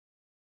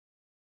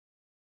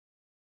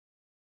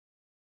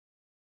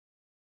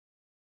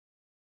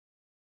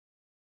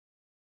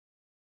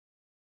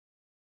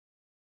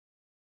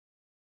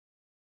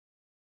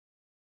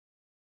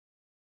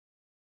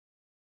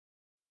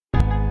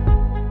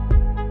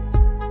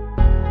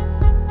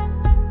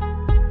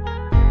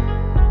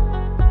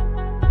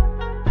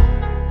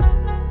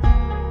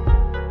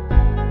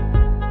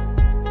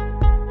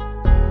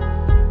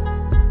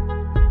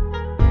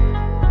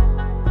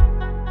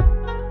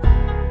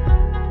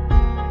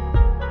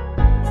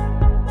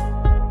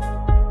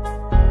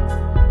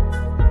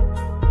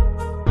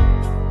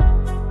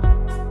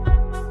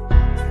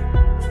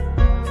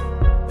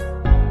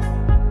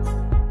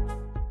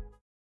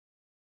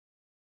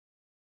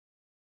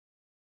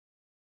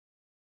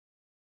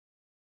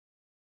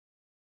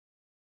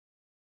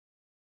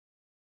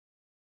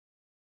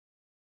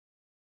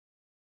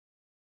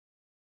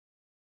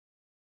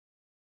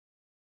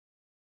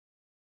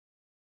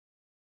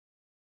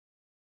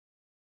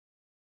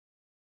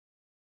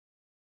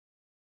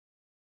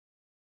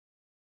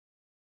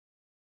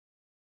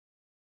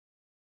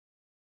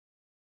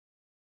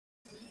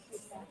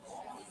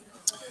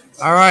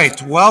All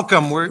right,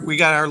 welcome. We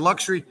got our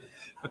luxury.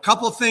 A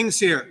couple of things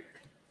here.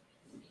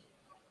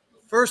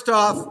 First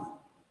off,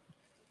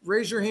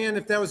 raise your hand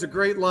if that was a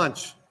great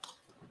lunch.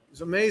 It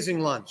was amazing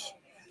lunch.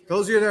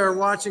 Those of you that are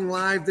watching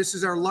live, this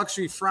is our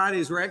Luxury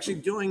Fridays. We're actually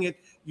doing it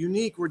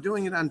unique. We're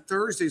doing it on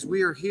Thursdays.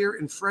 We are here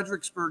in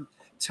Fredericksburg,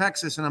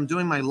 Texas, and I'm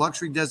doing my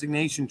luxury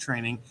designation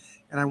training.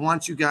 And I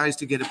want you guys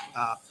to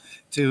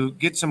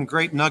get some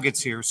great nuggets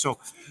here. So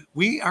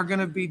we are going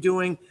to be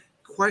doing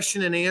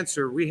question and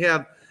answer. We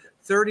have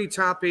 30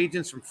 top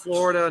agents from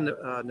Florida,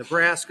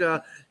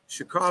 Nebraska,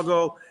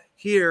 Chicago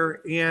here,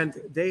 and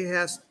they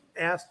have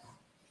asked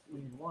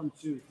 1,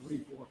 2, 3,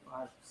 4,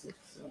 5, 6,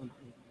 7, 8,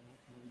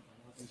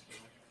 9,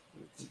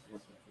 10, 11,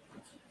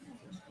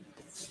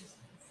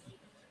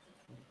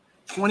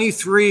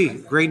 23,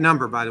 great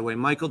number, by the way,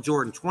 Michael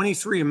Jordan,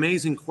 23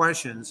 amazing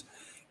questions,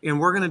 and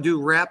we're going to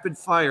do rapid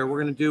fire.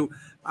 We're going to do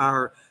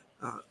our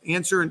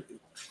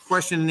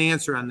question and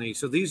answer on these.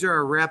 So these are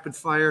our rapid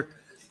fire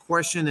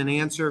question and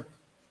answer.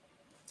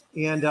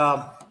 And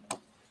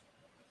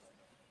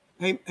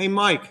hey,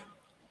 Mike,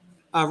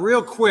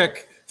 real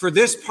quick, for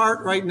this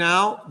part right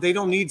now, they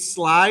don't need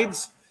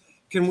slides.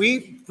 Can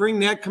we bring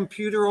that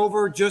computer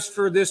over just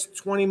for this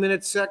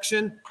 20-minute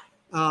section?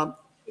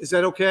 Is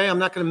that okay? I'm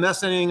not going to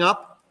mess anything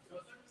up.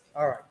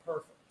 All right,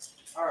 perfect.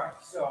 All right,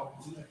 so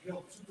I'm going to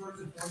kill two birds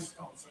with one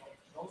stone. So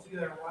those of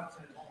you that are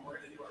watching at home, we're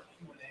going to do our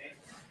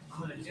Q&A. I'm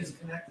going to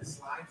disconnect the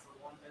slide for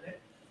 1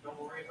 minute.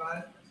 Don't worry about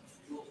it.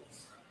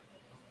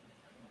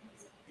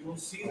 You will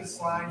see the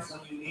slides when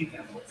you need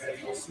them, okay?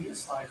 You will see the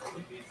slides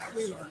when you need them.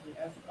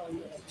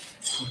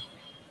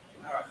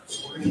 All right,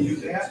 so we're going to do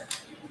that.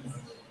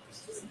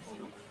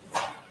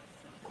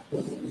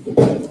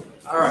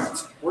 All right,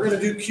 we're going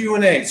to do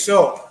Q&A.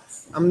 So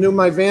I'm new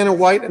my Vanna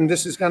White, and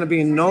this is going to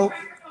be no.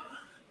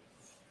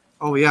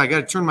 Oh, yeah, I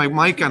got to turn my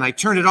mic on. I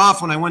turned it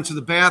off when I went to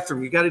the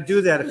bathroom. You got to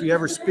do that if you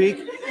ever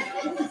speak.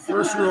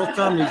 First rule of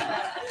thumb,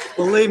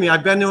 believe me,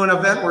 I've been to an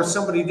event where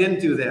somebody didn't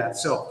do that.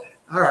 So,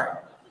 all right.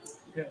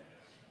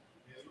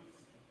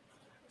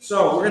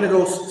 So we're going to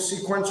go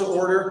sequential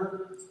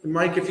order. And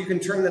Mike, if you can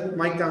turn the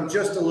mic down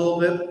just a little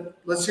bit.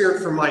 Let's hear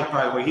it from Mike,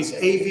 by the way. He's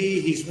AV.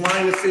 He's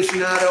wine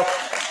aficionado.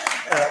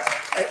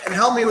 And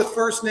help me with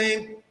first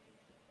name.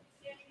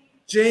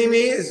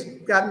 Jamie has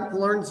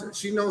learned.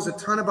 She knows a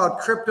ton about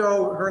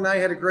crypto. Her and I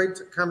had a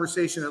great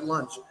conversation at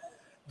lunch.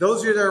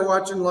 Those of you that are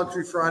watching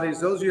Luxury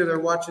Fridays, those of you that are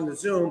watching the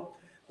Zoom,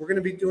 we're going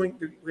to be doing,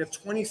 we have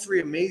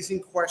 23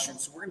 amazing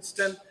questions. So we're going to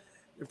spend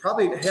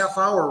probably a half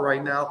hour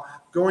right now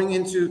going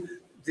into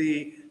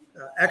the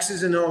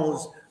X's and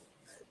O's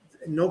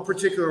in no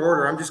particular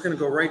order. I'm just going to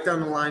go right down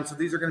the line. So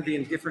these are going to be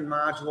in different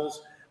modules.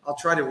 I'll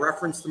try to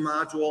reference the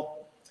module.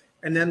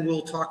 And then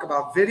we'll talk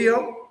about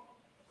video.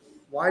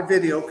 Why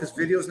video? Because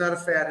video is not a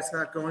fad. It's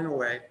not going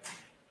away.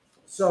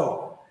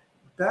 So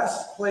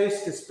best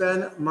place to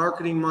spend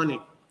marketing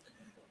money.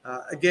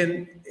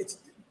 Again,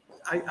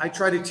 I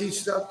try to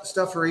teach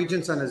stuff for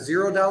agents on a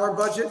 $0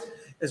 budget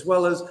as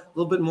well as a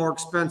little bit more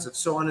expensive.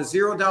 So on a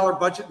 $0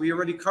 budget, we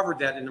already covered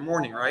that in the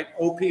morning, right?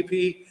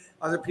 OPP,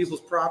 other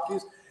people's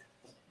properties,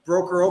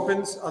 broker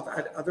opens,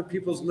 other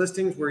people's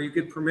listings where you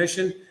get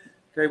permission.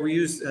 Okay,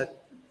 we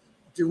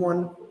do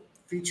one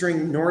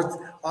featuring North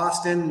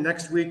Austin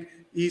next week,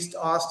 East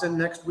Austin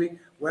next week,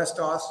 West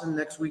Austin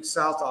next week,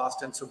 South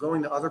Austin. So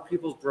going to other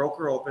people's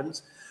broker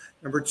opens.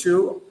 Number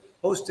 2,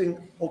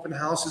 hosting open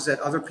houses at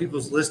other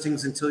people's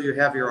listings until you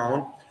have your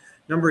own.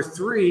 Number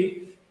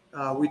 3,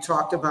 we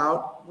talked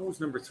about, what was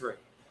number 3?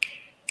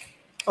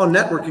 Oh,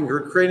 networking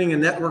group, creating a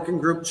networking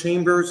group,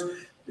 chambers,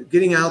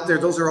 getting out there.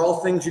 Those are all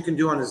things you can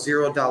do on a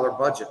 $0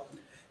 budget.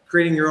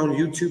 Creating your own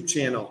YouTube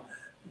channel.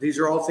 These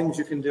are all things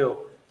you can do.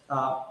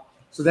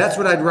 So that's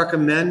what I'd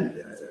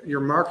recommend, your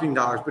marketing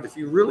dollars. But if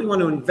you really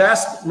want to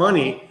invest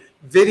money,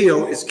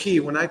 video is key.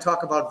 When I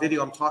talk about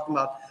video, I'm talking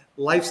about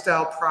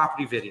lifestyle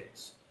property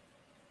videos.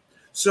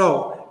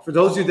 So for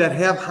those of you that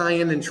have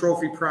high-end and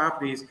trophy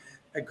properties,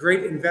 a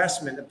great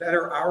investment, a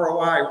better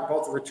ROI,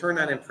 both return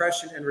on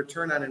impression and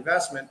return on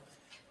investment,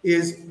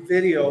 is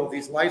video,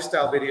 these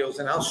lifestyle videos.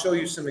 And I'll show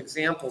you some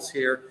examples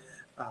here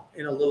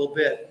in a little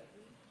bit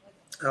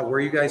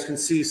where you guys can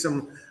see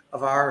some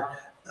of our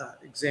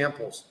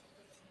examples.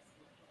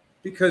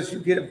 Because you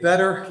get a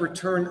better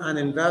return on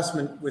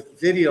investment with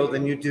video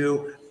than you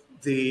do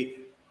the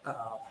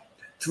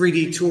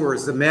 3D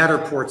tours, the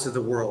Matterports of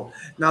the world.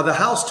 Now, the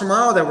house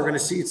tomorrow that we're going to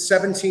see, it's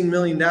 $17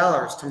 million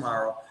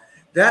tomorrow.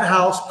 That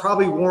house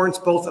probably warrants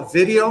both a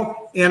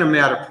video and a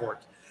Matterport.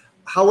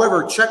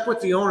 However, check with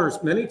the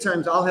owners. Many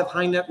times I'll have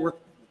high net worth,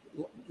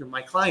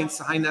 my clients,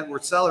 the high net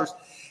worth sellers,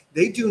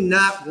 they do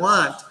not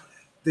want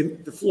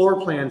the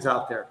floor plans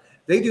out there.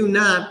 They do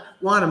not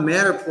want a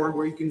Matterport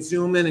where you can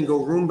zoom in and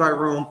go room by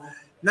room.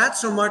 Not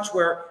so much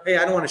where, hey,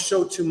 I don't want to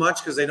show too much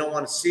because they don't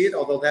want to see it,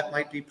 although that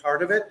might be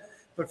part of it.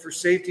 But for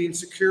safety and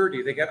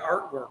security, they got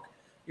artwork.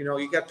 You know,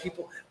 you got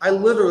people. I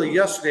literally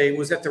yesterday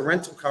was at the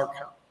rental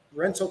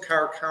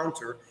car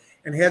counter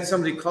and had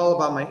somebody call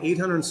about my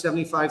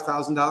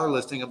 $875,000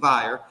 listing, a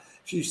buyer.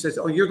 She says,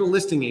 "Oh, you're the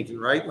listing agent,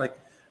 right?" Like,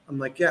 I'm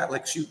like, "Yeah."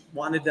 Like, she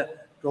wanted to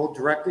go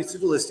directly to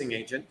the listing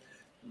agent.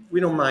 We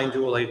don't mind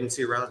dual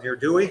agency around here,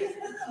 do we?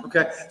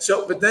 Okay.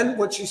 So, but then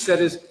what she said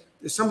is,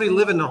 if somebody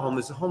live in the home,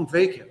 is the home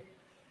vacant?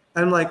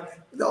 And I'm like,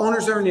 the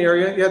owners are in the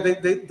area. Yeah,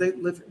 they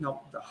live.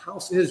 No, the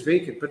house is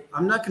vacant, but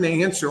I'm not going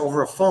to answer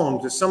over a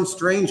phone to some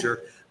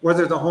stranger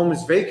whether the home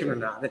is vacant or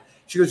not. And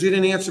she goes, you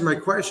didn't answer my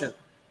question.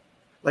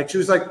 Like, she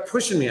was like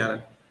pushing me on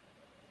it.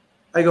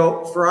 I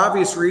go, for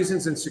obvious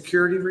reasons and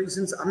security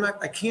reasons,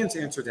 I can't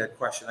answer that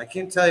question. I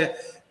can't tell you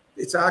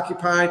it's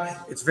occupied,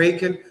 it's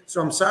vacant.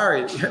 So I'm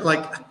sorry.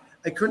 Like,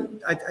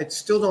 I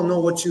still don't know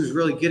what she was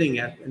really getting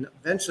at. And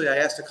eventually I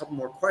asked a couple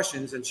more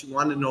questions and she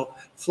wanted to know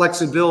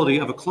flexibility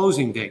of a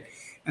closing date.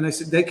 And I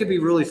said, they could be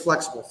really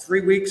flexible,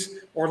 3 weeks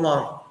or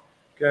longer.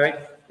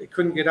 Okay. They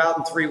couldn't get out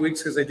in 3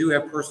 weeks because they do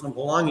have personal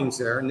belongings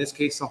there. In this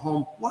case, the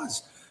home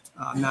was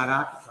not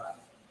occupied.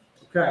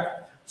 Okay.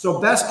 So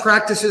best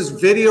practices,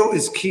 video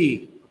is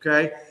key.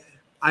 Okay.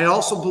 I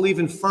also believe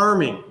in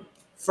farming.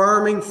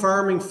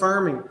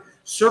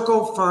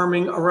 Circle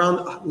farming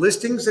around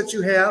listings that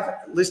you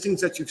have,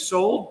 listings that you've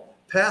sold,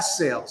 past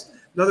sales.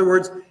 In other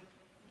words,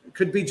 it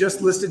could be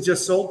just listed,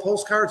 just sold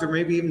postcards, or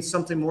maybe even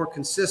something more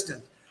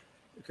consistent.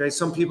 Okay,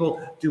 some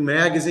people do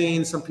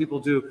magazines, some people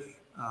do,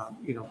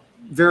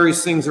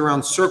 various things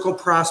around circle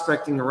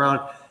prospecting,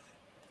 around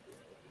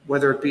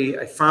whether it be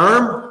a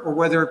farm or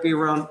whether it be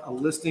around a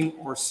listing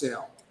or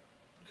sale.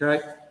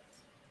 Okay.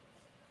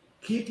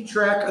 Keep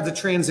track of the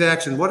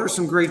transaction. What are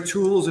some great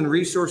tools and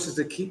resources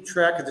to keep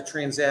track of the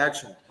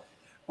transaction?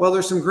 Well,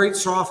 there's some great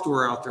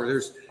software out there.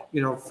 There's,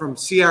 from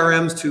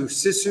CRMs to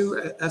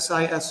SISO,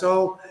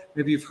 SISO.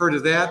 Maybe you've heard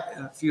of that.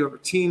 If you have a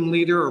team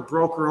leader or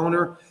broker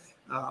owner,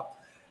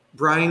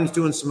 Brian's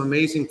doing some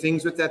amazing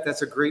things with that.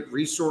 That's a great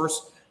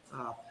resource.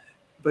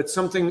 But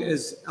something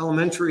as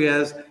elementary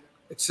as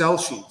Excel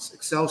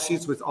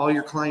sheets with all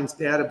your clients'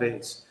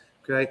 database.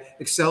 Okay,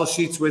 Excel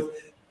sheets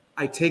with,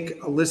 I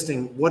take a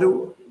listing. What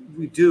do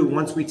we do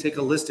once we take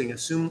a listing?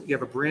 Assume you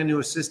have a brand new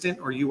assistant,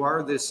 or you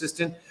are the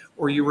assistant,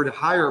 or you were to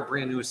hire a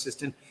brand new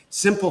assistant.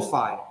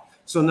 Simplify.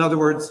 So in other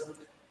words,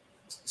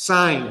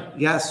 sign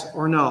yes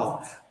or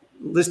no.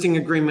 Listing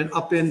agreement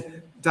up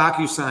in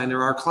DocuSign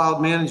or our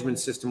cloud management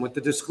system with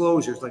the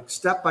disclosures, like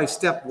step by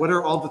step. What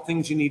are all the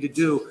things you need to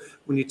do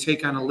when you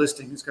take on a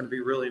listing? It's going to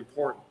be really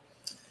important.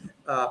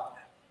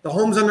 The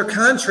home's under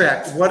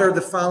contract. What are the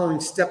following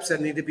steps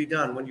that need to be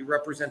done when you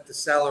represent the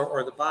seller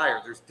or the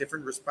buyer? There's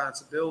different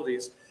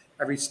responsibilities.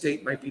 Every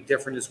state might be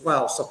different as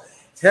well. So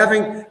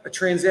having a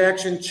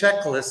transaction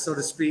checklist, so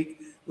to speak,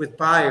 with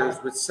buyers,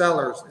 with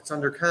sellers, it's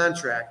under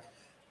contract,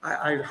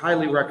 I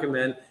highly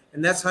recommend.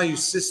 And that's how you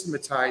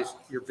systematize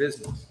your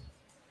business.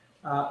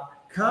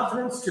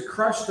 Confidence to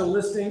crush the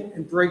listing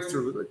and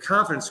breakthrough.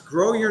 Confidence,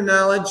 grow your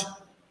knowledge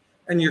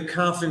and your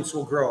confidence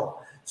will grow.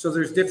 So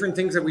there's different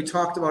things that we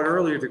talked about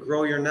earlier to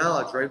grow your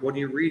knowledge, right? What are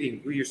you reading?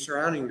 Who are you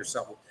surrounding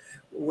yourself with?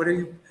 What are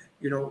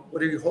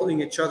you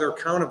holding each other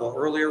accountable?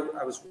 Earlier,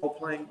 I was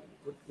role-playing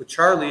with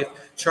Charlie. If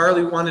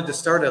Charlie wanted to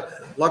start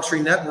a luxury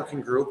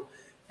networking group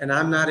and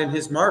I'm not in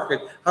his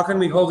market, how can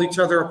we hold each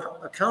other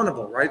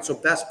accountable, right? So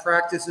best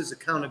practices,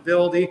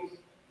 accountability,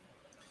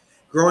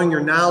 growing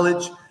your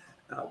knowledge,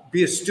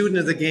 be a student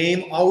of the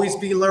game, always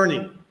be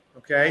learning,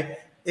 okay?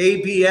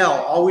 ABL,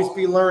 always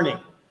be learning.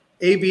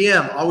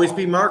 ABM, always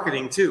be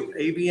marketing too.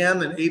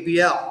 ABM and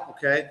ABL,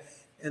 okay?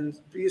 And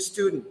be a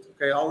student,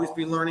 okay? Always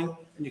be learning,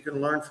 and you can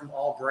learn from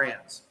all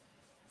brands.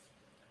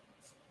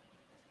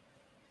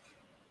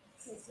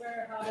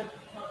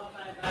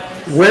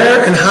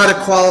 Where and how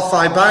to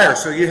qualify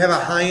buyers. So you have a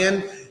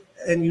high-end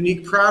and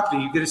unique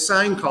property. You get a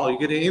sign call. You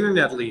get an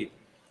internet lead,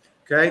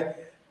 okay?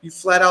 You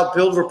flat out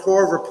build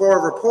rapport,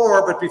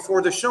 but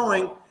before the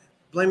showing,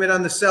 blame it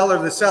on the seller,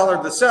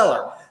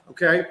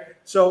 okay?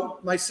 So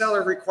my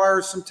seller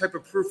requires some type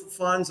of proof of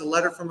funds, a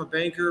letter from a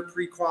banker,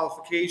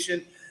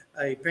 pre-qualification,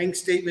 a bank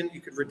statement.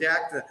 You could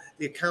redact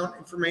the account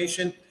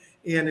information.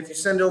 And if you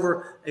send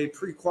over a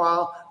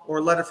pre-qual or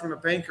a letter from a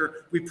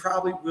banker, we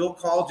probably will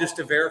call just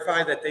to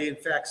verify that they in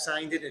fact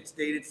signed it. It's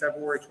dated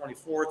February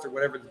 24th or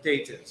whatever the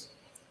date is.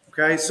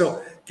 Okay,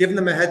 so giving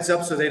them a heads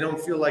up so they don't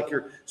feel like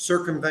you're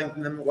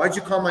circumventing them. Why'd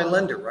you call my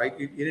lender, right?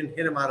 You didn't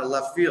hit them out of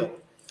left field.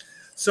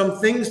 Some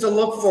things to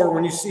look for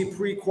when you see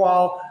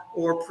pre-qual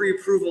or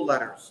pre-approval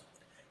letters.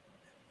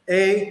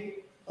 A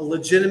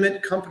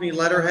legitimate company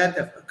letterhead,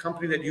 a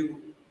company that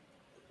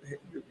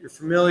you're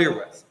familiar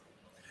with.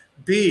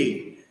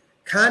 B,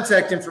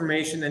 contact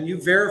information, and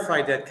you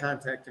verified that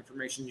contact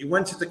information. You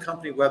went to the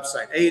company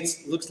website. A, it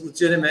looks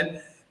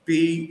legitimate.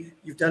 B,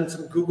 you've done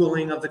some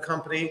Googling of the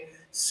company.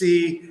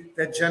 C,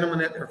 that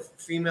gentleman or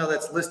female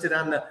that's listed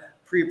on the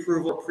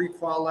pre-approval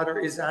pre-qual letter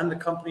is on the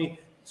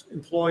company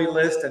employee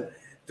list, and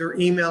their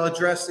email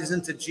address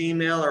isn't a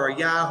Gmail or a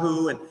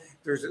Yahoo, and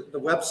the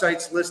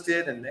website's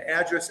listed and the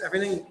address,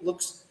 everything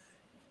looks,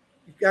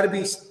 you've got to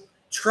be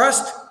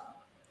trust,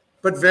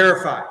 but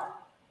verify,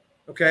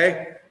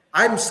 okay?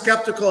 I'm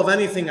skeptical of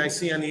anything I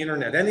see on the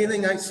internet.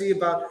 Anything I see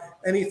about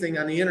anything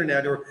on the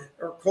internet or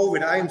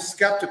COVID, I am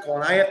skeptical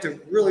and I have to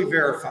really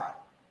verify.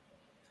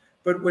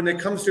 But when it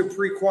comes to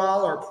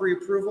pre-qual or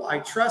pre-approval, I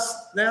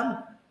trust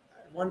them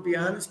want to be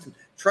honest and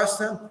trust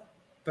them,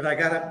 but I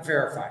got to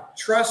verify.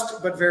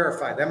 Trust, but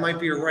verify. That might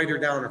be a writer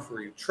downer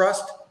for you.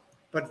 Trust,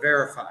 but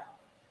verify.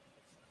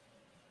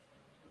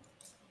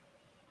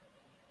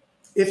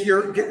 If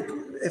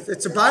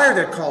it's a buyer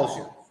that calls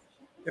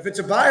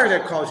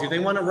you, they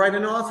want to write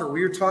an offer.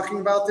 We were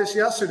talking about this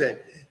yesterday.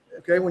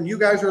 Okay, when you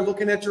guys are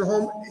looking at your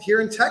home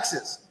here in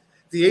Texas,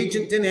 the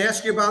agent didn't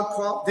ask you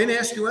about didn't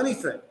ask you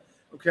anything.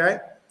 Okay,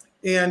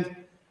 and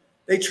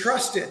they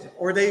trusted,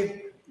 or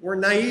they were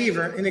naive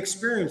or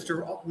inexperienced,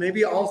 or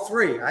maybe all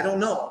three. I don't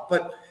know,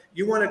 but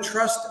you want to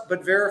trust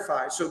but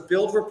verify. So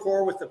build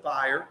rapport with the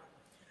buyer.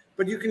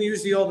 But you can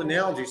use the old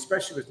analogy,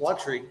 especially with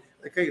luxury.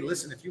 Like, hey,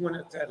 listen, if you went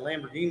to that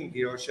Lamborghini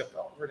dealership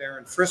over there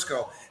in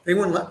Frisco, they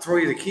wouldn't throw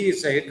you the key and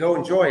say, go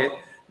enjoy it.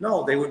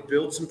 No, they would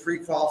build some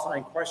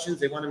pre-qualifying questions.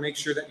 They want to make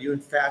sure that you, in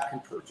fact, can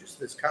purchase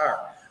this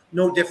car.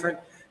 No different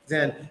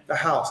than the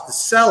house. The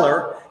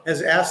seller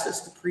has asked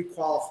us to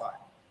pre-qualify.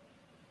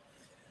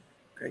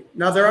 Okay.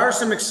 Now, there are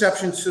some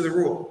exceptions to the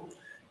rule.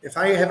 If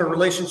I have a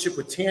relationship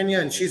with Tanya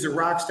and she's a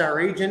rock star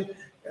agent,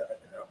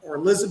 or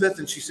Elizabeth,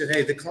 and she said,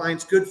 hey, the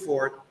client's good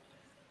for it,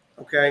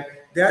 okay,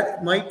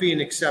 that might be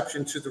an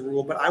exception to the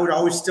rule, but I would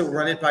always still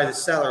run it by the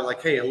seller.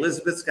 Like, hey,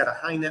 Elizabeth's got a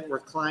high net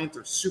worth client.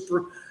 They're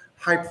super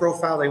high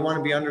profile. They want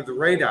to be under the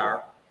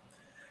radar.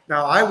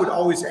 Now, I would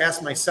always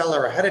ask my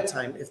seller ahead of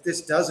time, if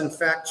this does in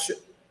fact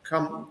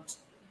come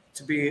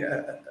to be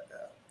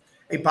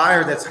a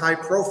buyer that's high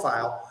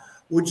profile,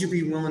 would you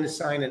be willing to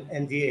sign an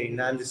NDA,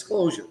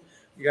 non-disclosure?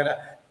 You got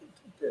a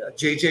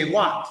JJ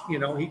Watt, you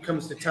know, he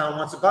comes to town,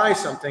 wants to buy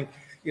something.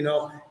 You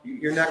know,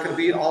 you're not going to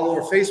be all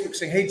over Facebook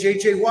saying, hey,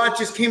 JJ Watt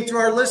just came through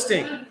our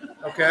listing,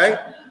 okay?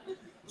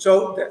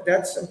 So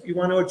that's, you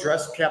want to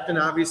address Captain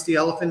Obvious, the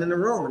elephant in the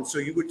room. And so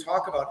you would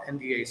talk about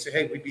NDA, say,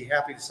 hey, we'd be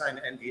happy to sign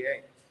an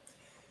NDA.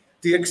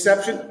 The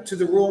exception to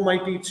the rule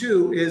might be,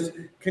 too, is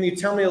can you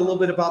tell me a little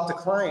bit about the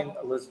client,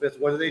 Elizabeth?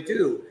 What do they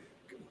do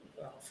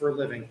for a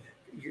living?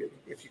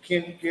 If you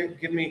can't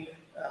give me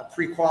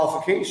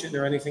pre-qualification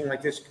or anything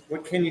like this,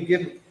 what can you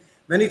give me?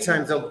 Many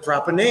times they'll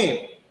drop a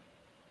name.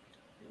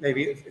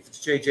 Maybe if it's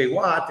JJ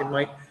Watt, they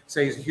might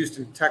say he's a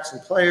Houston Texan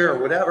player or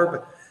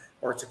whatever,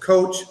 or it's a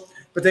coach,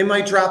 but they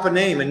might drop a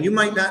name and you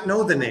might not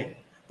know the name,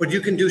 but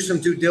you can do some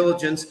due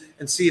diligence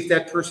and see if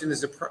that person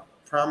is a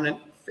prominent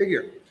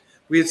figure.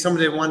 We had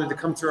somebody that wanted to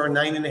come through our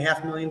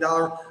 $9.5 million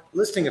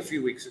listing a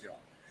few weeks ago.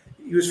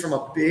 He was from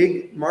a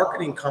big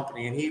marketing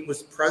company and he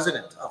was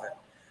president of it.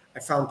 I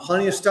found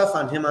plenty of stuff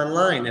on him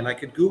online and I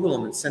could Google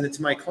him and send it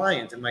to my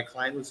client. And my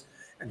client was,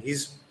 and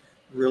he's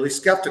really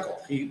skeptical.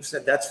 He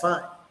said, that's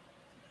fine.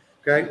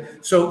 Okay.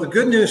 So the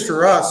good news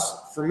for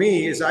us, for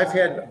me, is I've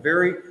had a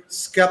very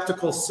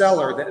skeptical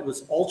seller that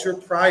was ultra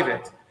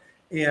private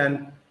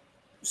and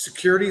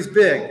security's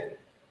big.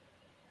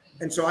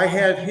 And so I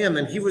had him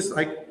and he was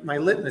like my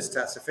litmus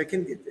test.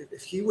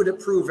 If he would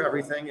approve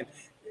everything, and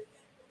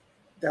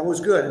that was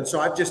good. And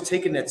so I've just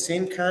taken that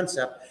same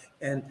concept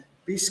and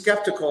be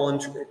skeptical and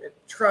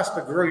trust,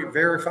 but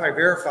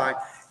verify,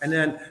 and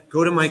then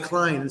go to my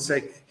client and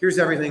say, here's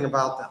everything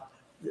about them.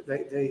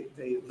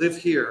 They live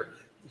here.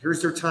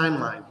 Here's their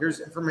timeline. Here's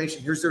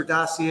information. Here's their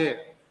dossier.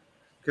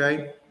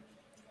 Okay.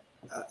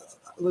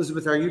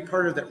 Elizabeth, are you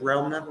part of that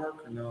Realm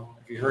network or no?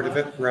 Have you heard of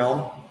it?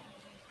 Realm?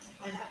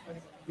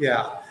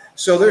 Yeah.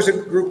 So there's a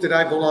group that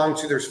I belong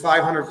to. There's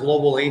 500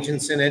 global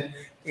agents in it,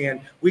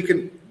 and we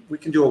can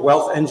do a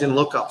wealth engine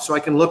lookup. So I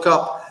can look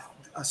up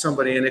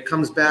somebody and it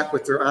comes back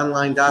with their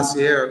online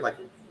dossier, like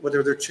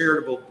whether they're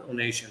charitable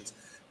donations,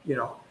 you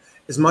know,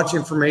 as much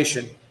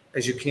information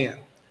as you can.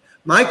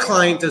 My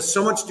client does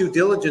so much due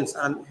diligence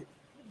on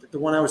the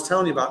one I was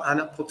telling you about, on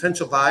a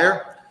potential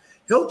buyer.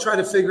 He'll try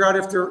to figure out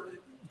if they're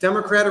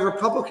Democrat or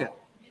Republican.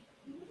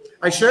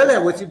 I share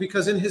that with you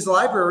because in his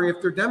library,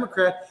 if they're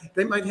Democrat,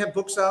 they might have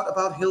books out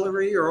about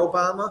Hillary or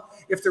Obama.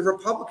 If they're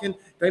Republican,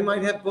 they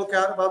might have a book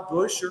out about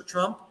Bush or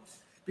Trump,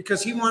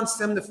 because he wants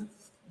them to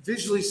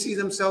visually see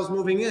themselves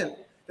moving in.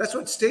 That's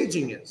what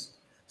staging is.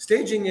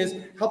 Staging is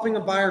helping a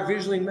buyer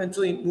visually,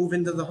 mentally move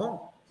into the home.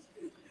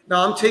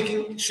 Now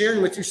I'm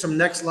sharing with you some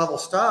next level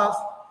stuff,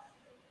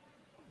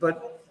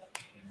 but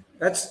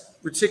that's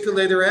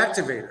reticulator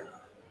activator.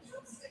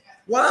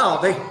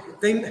 Wow,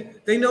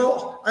 they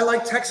know I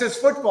like Texas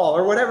football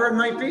or whatever it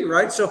might be,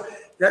 right? So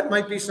that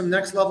might be some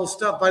next level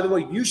stuff. By the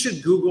way, you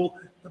should Google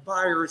the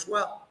buyer as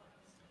well.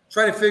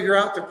 Try to figure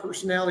out their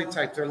personality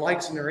type, their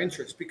likes and their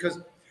interests, because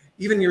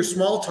even your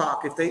small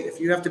talk, if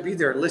you have to be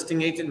there, a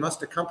listing agent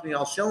must accompany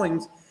all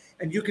showings,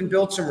 and you can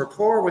build some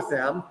rapport with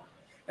them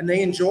and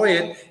they enjoy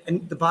it.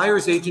 And the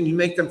buyer's agent, you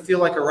make them feel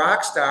like a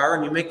rock star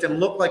and you make them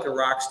look like a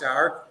rock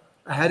star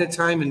ahead of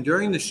time and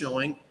during the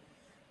showing.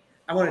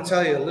 I want to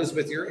tell you,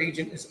 Elizabeth, your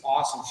agent is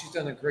awesome. She's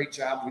done a great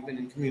job. We've been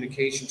in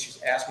communication.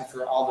 She's asking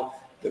for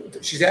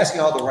she's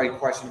asking all the right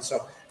questions.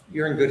 So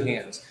you're in good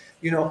hands.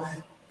 You know,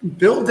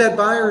 build that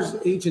buyer's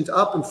agent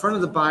up in front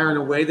of the buyer in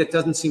a way that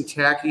doesn't seem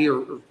tacky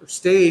or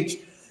staged,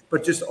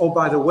 but just, oh,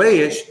 by the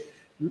way-ish.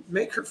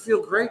 Make her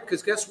feel great,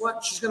 because guess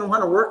what? She's going to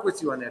want to work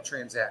with you on that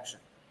transaction.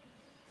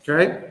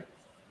 Okay?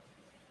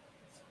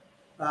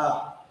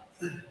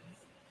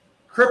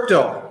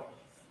 Crypto.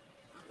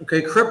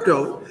 Okay,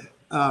 crypto.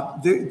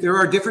 There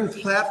are different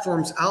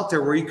platforms out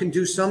there where you can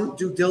do some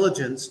due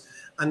diligence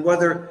on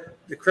whether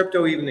the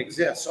crypto even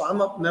exists. So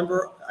I'm a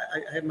member.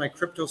 I have my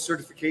crypto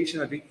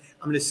certification. I'm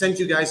going to send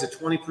you guys a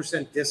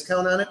 20%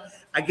 discount on it.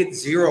 I get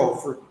 0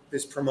 for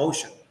this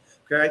promotion.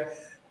 Okay,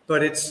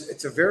 but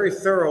it's a very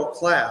thorough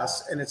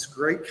class and it's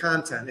great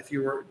content. If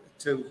you were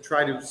to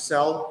try to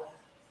sell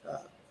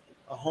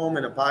a home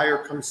and a buyer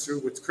comes through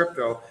with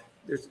crypto,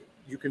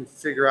 you can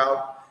figure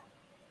out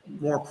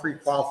more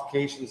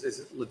pre-qualifications, is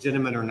it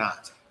legitimate or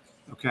not?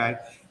 Okay,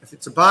 if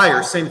it's a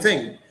buyer, same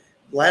thing.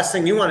 Last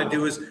thing you want to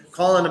do is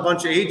call on a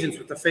bunch of agents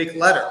with a fake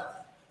letter.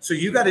 So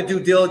you got to do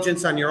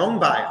diligence on your own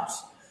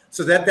buyers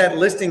so that that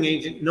listing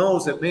agent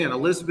knows that, man,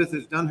 Elizabeth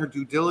has done her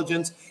due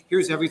diligence.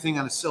 Here's everything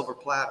on a silver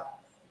platter.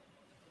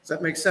 Does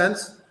that make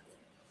sense?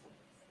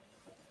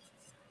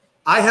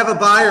 I have a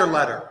buyer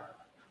letter.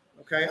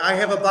 Okay, I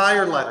have a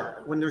buyer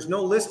letter. When there's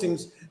no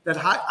listings, that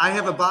I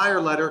have a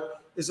buyer letter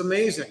is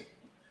amazing.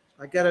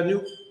 I got a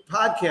new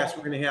podcast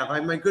we're going to have. I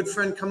have my good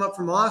friend come up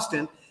from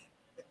Austin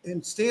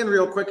and stand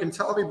real quick and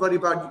tell everybody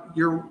about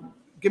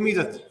give me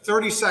the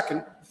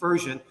 30-second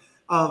version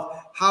of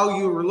how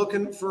you were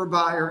looking for a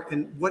buyer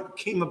and what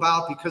came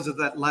about because of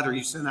that letter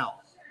you sent out.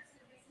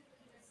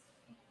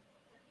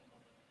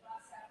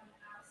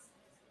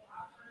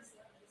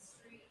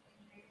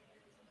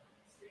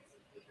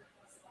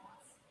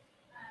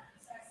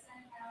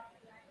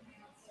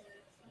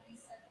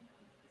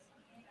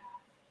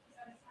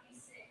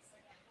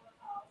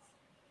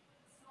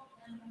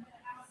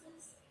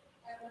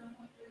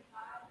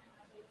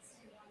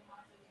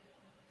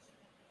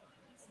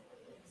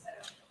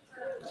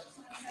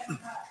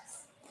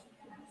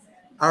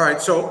 All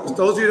right, so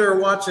those of you that are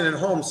watching at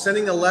home,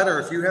 sending a letter,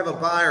 if you have a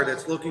buyer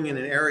that's looking in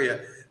an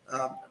area,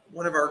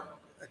 one of our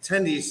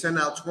attendees sent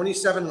out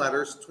 27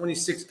 letters,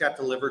 26 got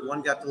delivered,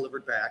 1 got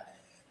delivered back.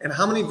 And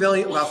how many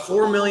million? About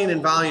 4 million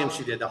in volume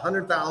she did,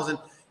 100,000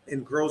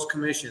 in gross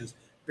commissions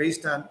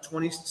based on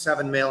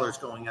 27 mailers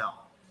going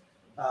out.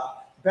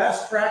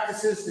 Best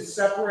practices to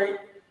separate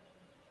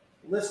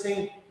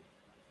listing,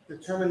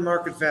 determine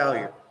market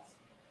value.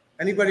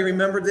 Anybody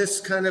remember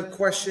this kind of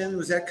question?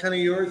 Was that kind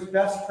of yours?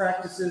 Best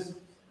practices.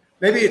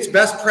 Maybe it's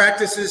best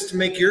practices to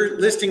make your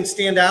listing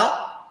stand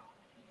out.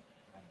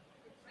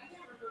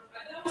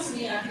 That was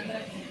me, I think.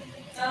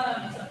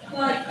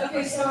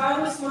 Okay, so I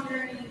was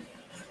wondering,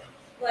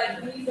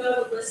 when you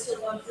go to list a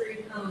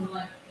luxury home,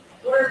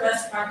 what are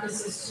best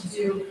practices to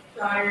do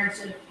prior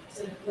to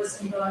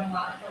listing going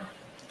live?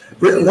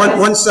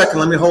 One second,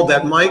 let me hold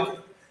that. Mike,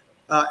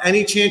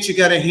 any chance you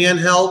got a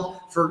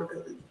handheld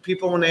for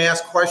people when they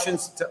ask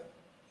questions?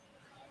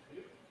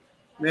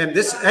 Man,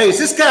 hey, is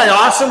this guy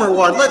awesome or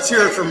what? Let's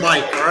hear it from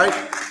Mike, all right?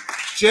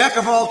 Jack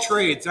of all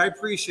trades. I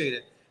appreciate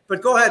it.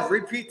 But go ahead,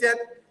 repeat that.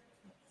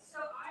 So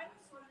I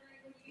was wondering,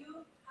 when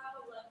you have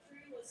a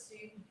luxury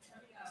listing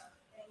coming up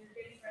and you're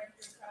getting ready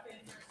to come in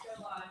for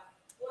go live,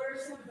 what are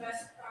some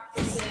best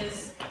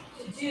practices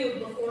to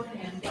do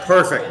beforehand?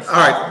 Perfect. All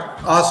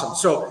right. Awesome.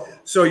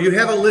 So you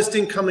have a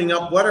listing coming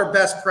up. What are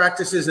best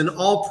practices in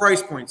all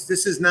price points?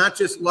 This is not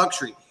just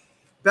luxury.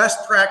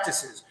 Best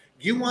practices.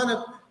 You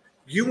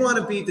want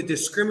to be the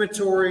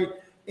discriminatory,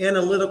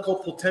 analytical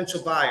potential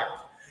buyer.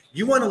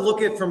 You want to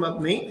look at it from a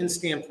maintenance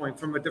standpoint,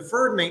 from a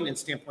deferred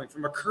maintenance standpoint,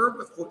 from a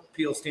curb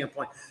appeal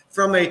standpoint,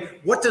 from a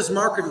what does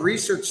market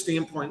research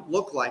standpoint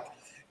look like.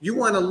 You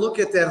want to look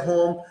at that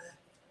home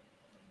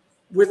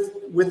with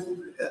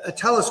a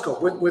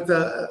telescope, with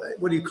a,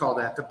 what do you call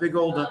that? The big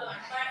old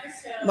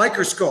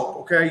microscope,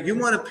 okay? You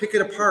want to pick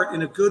it apart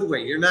in a good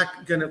way. You're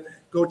not going to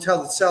go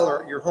tell the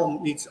seller your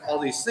home needs all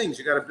these things.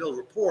 You got to build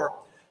rapport,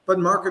 but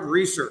market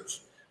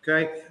research,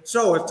 okay?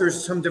 So if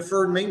there's some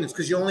deferred maintenance,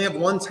 because you only have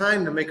one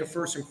time to make a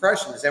first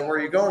impression, is that where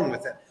you're going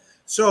with it?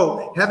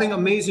 So having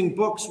amazing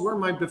books, where are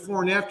my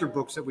before and after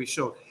books that we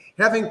showed?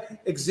 Having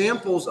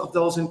examples of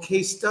those in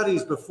case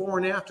studies, before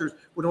and afters.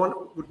 Would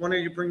one of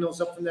you bring those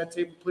up from that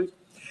table, please?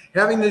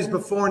 Having these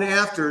before and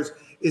afters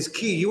is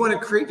key. You want to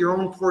create your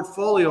own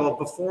portfolio of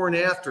before and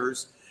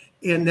afters,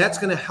 and that's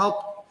going to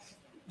help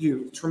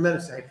you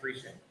tremendously. I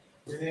appreciate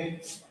it. Your name?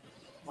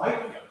 Mike?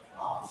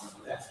 Oh,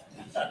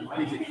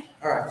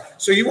 all right.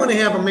 So you want to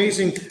have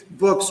amazing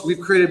books. We've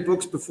created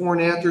books before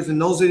and afters,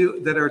 and those of you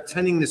that are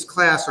attending this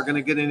class are going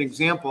to get an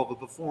example of a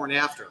before and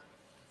after.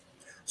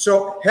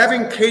 So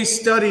having case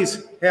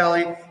studies,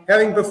 Hallie,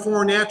 having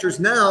before and afters.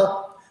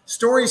 Now,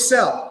 stories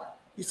sell.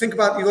 You think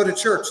about, you go to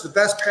church, the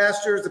best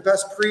pastors, the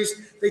best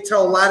priests, they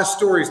tell a lot of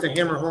stories to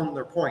hammer home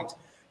their point.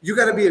 You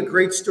got to be a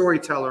great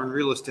storyteller in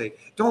real estate.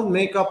 Don't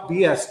make up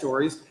BS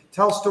stories.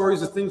 Tell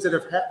stories of things that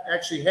have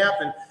actually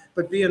happened,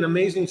 but be an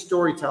amazing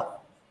storyteller.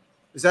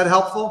 Is that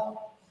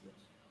helpful?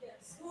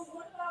 Yes. Well,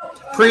 what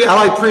about,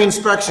 I like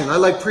pre-inspection. I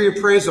like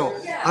pre-appraisal.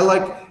 Yeah. I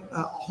like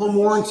home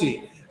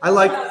warranty. I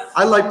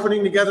like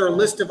putting together a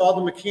list of all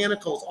the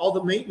mechanicals, all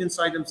the maintenance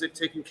items they've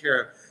taken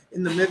care of.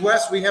 In the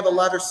Midwest, we have a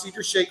lot of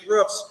cedar shake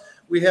roofs.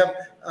 We have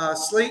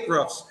slate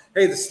roofs.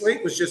 Hey, the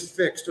slate was just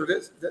fixed, or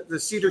the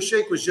cedar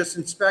shake was just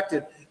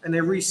inspected, and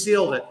they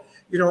resealed it.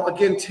 you know,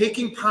 again,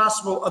 taking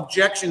possible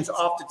objections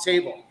off the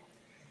table.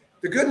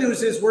 The good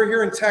news is we're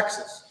here in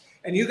Texas,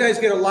 and you guys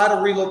get a lot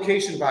of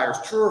relocation buyers.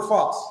 True or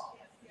false?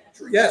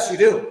 Yes, you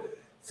do.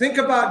 Think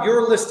about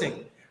your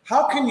listing.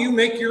 How can you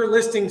make your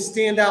listing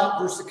stand out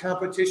versus the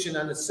competition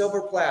on a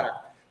silver platter?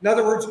 In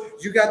other words,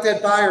 you got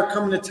that buyer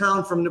coming to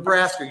town from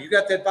Nebraska. You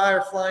got that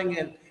buyer flying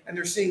in, and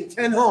they're seeing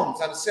 10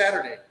 homes on a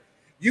Saturday.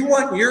 You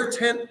want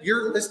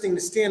your listing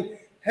to stand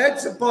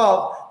heads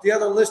above the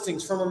other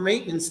listings from a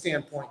maintenance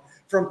standpoint,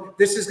 from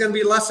this is going to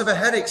be less of a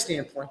headache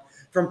standpoint,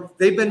 from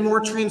they've been more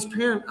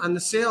transparent on the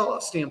sale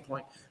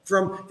standpoint,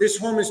 from this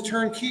home is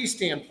turnkey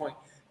standpoint,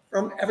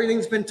 from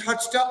everything's been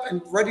touched up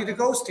and ready to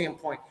go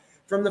standpoint,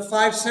 from the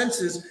 5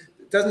 senses,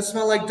 it doesn't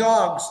smell like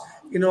dogs,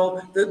 you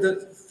know,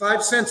 the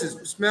 5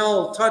 senses,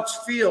 smell, touch,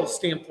 feel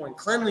standpoint,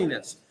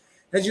 cleanliness.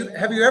 Have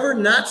you ever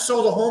not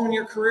sold a home in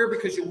your career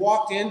because you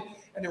walked in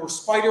and there were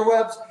spider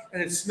webs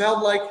and it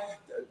smelled like,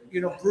 you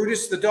know,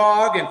 Brutus the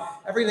dog and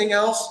everything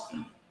else,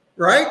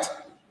 right?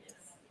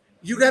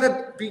 You got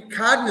to be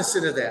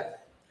cognizant of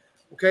that.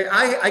 Okay,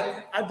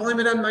 I blame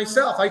it on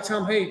myself. I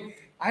tell them, hey,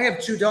 I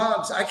have 2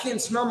 dogs. I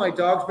can't smell my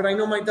dogs, but I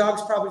know my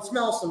dogs probably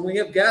smell some. We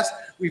have guests,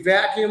 we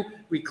vacuum,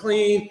 we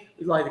clean,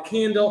 we light a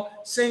candle.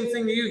 Same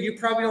thing to you. You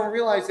probably don't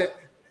realize that,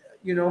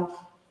 you know,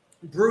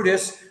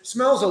 Brutus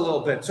smells a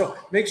little bit. So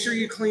make sure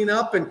you clean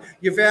up and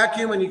you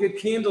vacuum and you get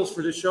candles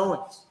for the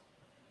showings.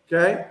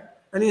 Okay?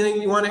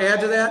 Anything you want to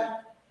add to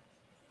that?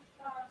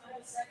 I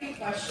have a second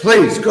question.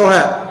 Please, go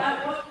ahead.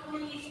 At what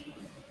point,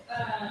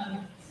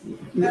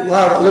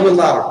 Louder, a little bit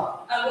louder.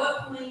 At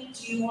what point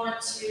do you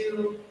want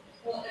to,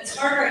 well, it's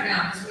hard right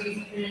now because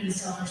we've been in the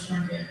seller's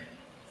market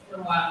for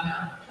a while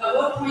now. At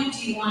what point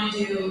do you want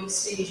to do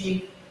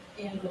staging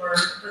and or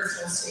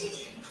virtual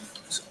staging?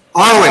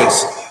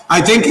 Always.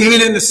 I think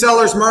even in the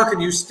seller's market,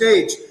 you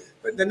stage.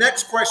 But the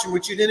next question,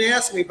 which you didn't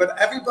ask me, but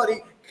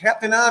everybody,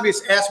 Captain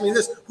Obvious, asked me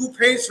this, who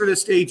pays for the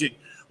staging?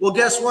 Well,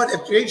 guess what?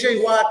 If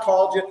J.J. Watt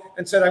called you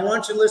and said, I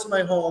want you to list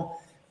my home,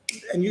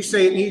 and you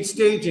say it needs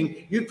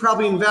staging, you'd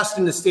probably invest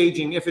in the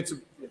staging. If it's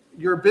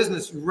your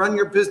business, you run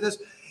your business.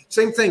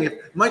 Same thing. If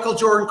Michael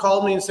Jordan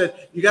called me and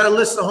said, you got to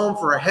list the home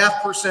for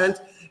 0.5%,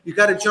 you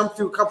got to jump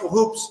through a couple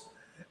hoops.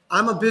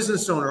 I'm a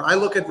business owner. I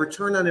look at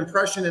return on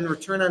impression and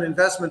return on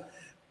investment.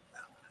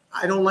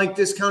 I don't like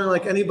discounting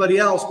like anybody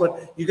else,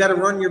 but you got to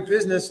run your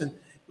business and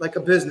like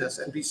a business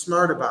and be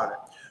smart about it.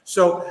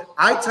 So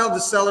I tell the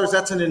sellers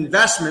that's an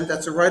investment,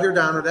 that's a writer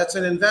downer, that's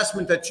an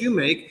investment that you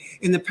make.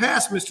 In the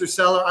past, Mr.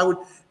 Seller,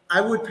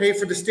 I would pay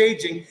for the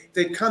staging.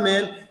 They'd come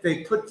in,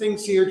 they'd put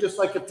things here, just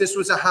like if this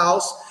was a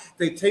house,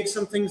 they'd take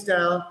some things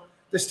down,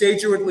 the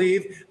stager would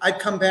leave, I'd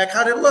come back,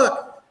 how'd it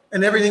look?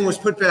 And everything was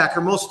put back,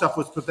 or most stuff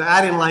was put back.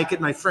 I didn't like it.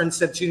 My friend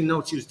said she didn't know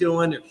what she was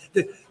doing.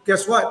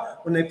 Guess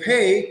what? When they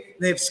pay,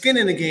 they have skin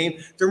in the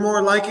game, they're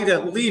more likely to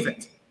leave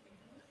it.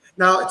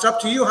 Now, it's up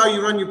to you how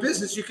you run your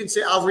business. You can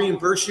say, I'll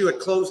reimburse you at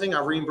closing.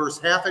 I'll reimburse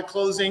half at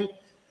closing.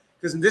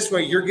 Because in this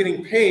way, you're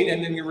getting paid,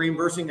 and then you're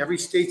reimbursing. Every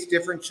state's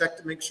different. Check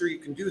to make sure you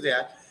can do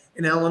that.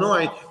 In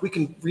Illinois, we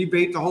can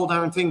rebate the whole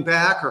darn thing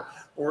back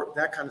or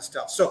that kind of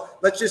stuff. So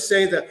let's just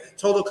say the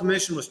total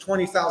commission was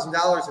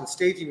 $20,000 and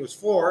staging was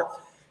 $4,000.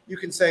 You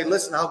can say,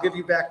 listen, I'll give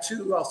you back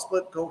 2. I'll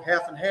split, go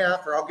half and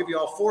half, or I'll give you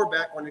all 4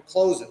 back when it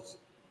closes.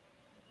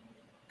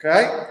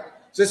 Okay?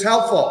 Is this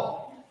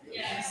helpful?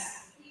 Yes.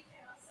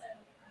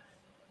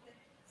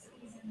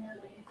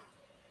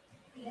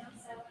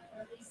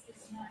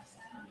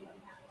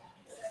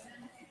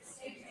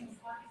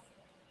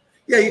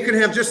 Yeah, you can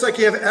have, just like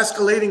you have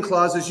escalating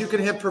clauses, you can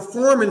have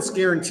performance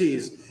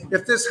guarantees.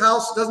 If this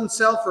house doesn't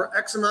sell for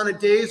X amount of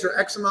days or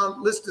X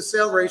amount list to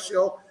sale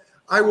ratio,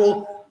 I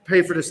will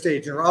pay for the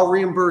staging, or I'll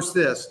reimburse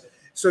this.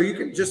 So you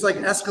can, just like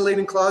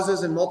escalating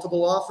clauses and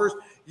multiple offers,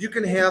 you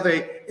can have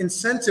a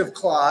incentive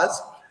clause.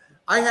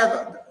 I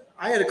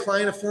had a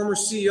client, a former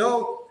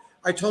CEO,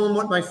 I told him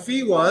what my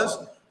fee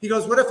was. He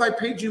goes, what if I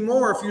paid you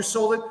more if you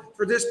sold it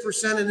for this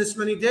 % in this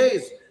many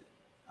days?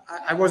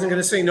 I wasn't going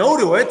to say no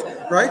to it,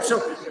 right?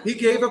 So he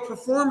gave a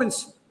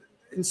performance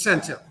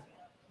incentive.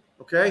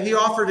 Okay, he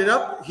offered it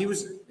up. He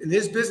was in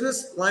his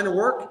business line of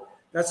work.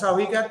 That's how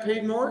he got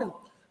paid more. And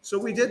so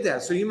we did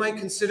that. So you might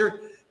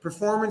consider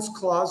performance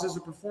clauses or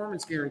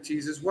performance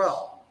guarantees as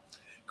well.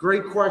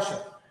 Great question.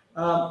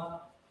 How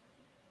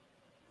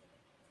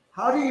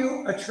do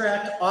you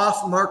attract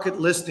off-market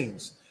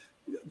listings?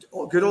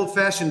 Good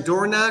old-fashioned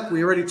door knock.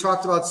 We already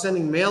talked about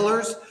sending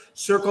mailers.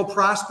 Circle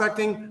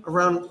prospecting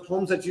around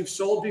homes that you've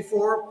sold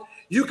before.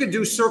 You could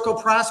do circle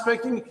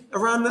prospecting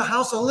around the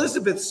house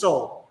Elizabeth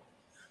sold.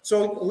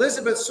 So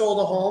Elizabeth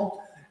sold a home.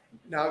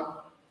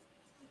 Now,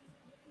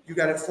 you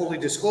got it fully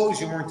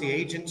disclosed. You weren't the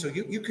agent. So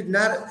you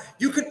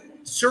could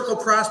circle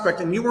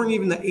prospect and you weren't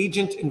even the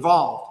agent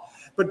involved.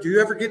 But do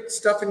you ever get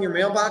stuff in your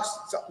mailbox,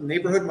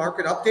 neighborhood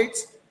market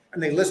updates,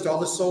 and they list all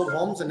the sold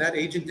homes and that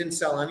agent didn't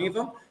sell any of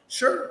them?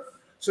 Sure.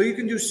 So you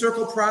can do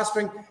circle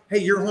prospecting. Hey,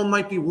 your home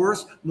might be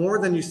worth more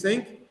than you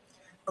think.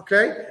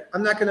 Okay.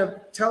 I'm not going to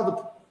tell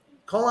the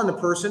call on the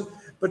person.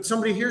 But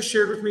somebody here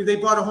shared with me, they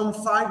bought a home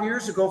 5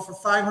 years ago for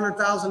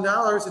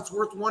 $500,000. It's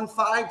worth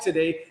 1.5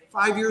 today,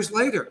 5 years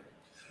later.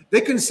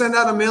 They can send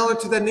out a mailer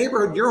to that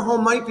neighborhood. Your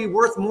home might be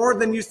worth more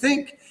than you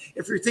think.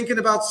 If you're thinking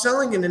about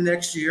selling in the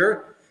next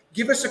year,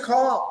 give us a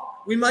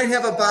call. We might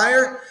have a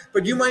buyer,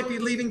 but you might be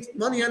leaving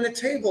money on the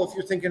table if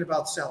you're thinking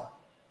about selling.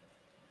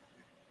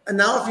 And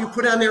now if you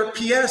put on there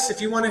PS,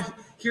 if you want to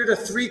hear the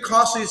 3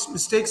 costliest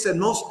mistakes that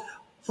most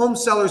home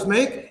sellers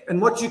make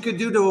and what you could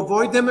do to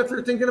avoid them if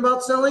you're thinking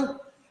about selling,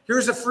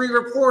 here's a free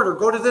report, or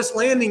go to this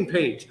landing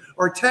page,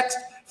 or text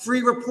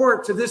free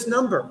report to this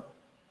number.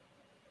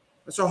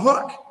 That's a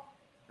hook.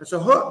 That's a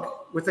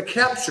hook with a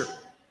capture.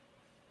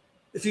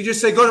 If you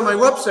just say, go to my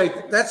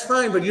website, that's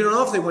fine, but you don't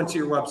know if they went to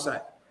your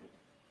website.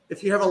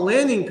 If you have a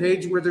landing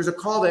page where there's a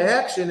call to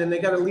action and they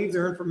got to leave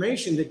their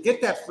information to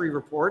get that free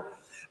report,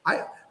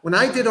 when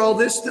I did all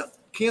this stuff,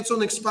 cancel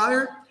and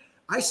expire,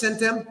 I sent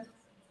them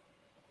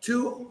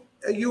to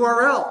a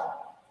URL.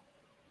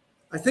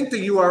 I think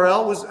the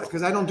URL was,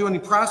 because I don't do any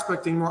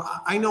prospecting anymore,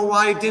 I know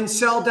why it didn't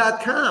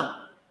sell.com.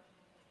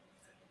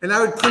 And I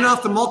would print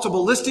off the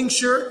multiple listing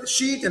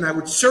sheet, and I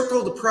would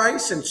circle the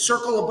price and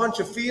circle a bunch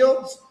of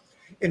fields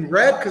in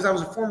red because I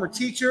was a former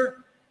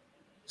teacher.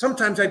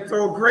 Sometimes I'd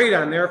throw a grade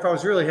on there if I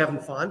was really having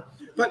fun.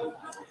 But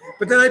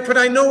then I put,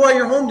 I know why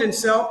your home didn't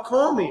sell,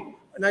 call me.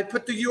 And I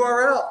put the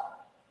URL.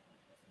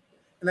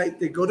 And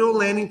they go to a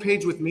landing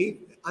page with me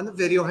on the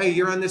video. Hey,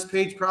 you're on this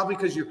page probably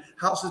because your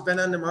house has been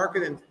on the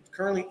market and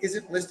currently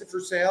isn't listed for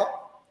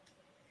sale.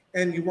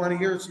 And you want to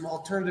hear some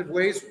alternative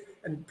ways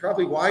and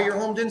probably why your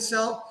home didn't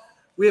sell.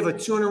 We have a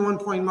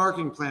 201-point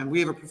marketing plan. We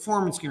have a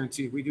performance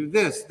guarantee. We do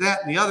this, that,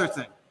 and the other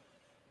thing.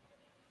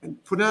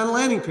 And put it on a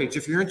landing page.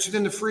 If you're interested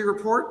in the free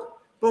report,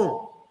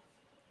 boom.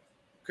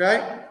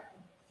 Okay?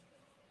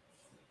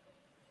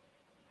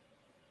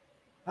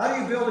 How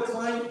do you build a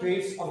client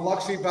base of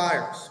luxury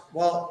buyers?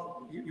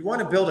 Well, you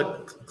want to build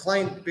a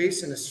client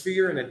base in a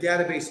sphere and a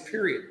database,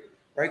 period.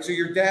 Right? So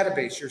your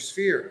database, your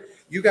sphere.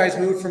 You guys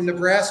moved from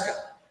Nebraska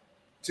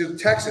to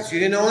Texas. You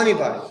didn't know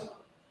anybody.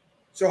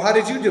 So how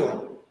did you do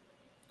it?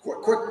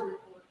 Quick,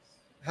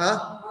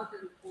 huh?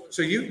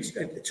 So you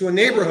to a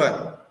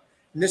neighborhood,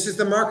 and this is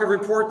the market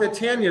report that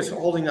Tanya's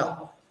holding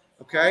up.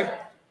 Okay.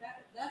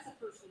 That's a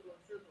personal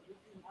brochure, but we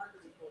do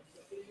market reports.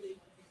 So if anybody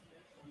wants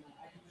information on that,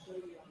 I can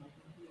show you on my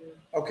computer.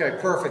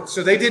 Okay, perfect.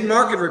 So they did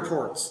market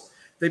reports.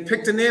 They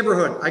picked a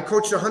neighborhood. I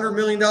coached a $100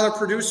 million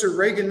producer,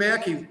 Reagan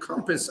Mackey,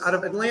 Compass, out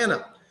of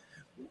Atlanta.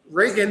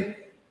 Reagan,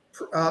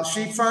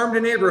 she farmed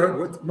a neighborhood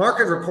with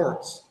market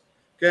reports.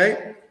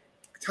 Okay.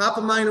 Top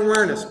of mind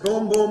awareness,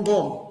 boom, boom,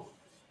 boom.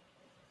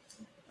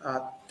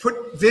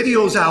 Put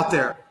videos out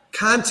there,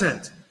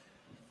 content.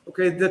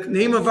 Okay, the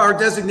name of our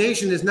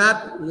designation is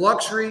not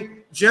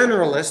luxury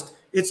generalist,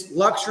 it's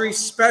luxury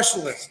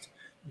specialist.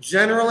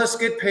 Generalists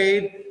get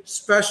paid,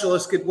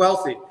 specialists get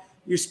wealthy.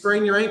 You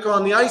sprain your ankle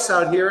on the ice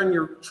out here and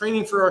you're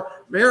training for a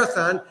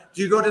marathon,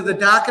 do you go to the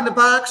doc in the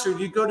box or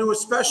do you go to a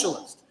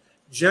specialist?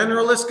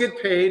 Generalists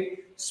get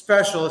paid,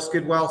 specialists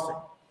get wealthy.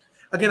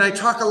 Again, I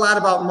talk a lot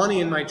about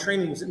money in my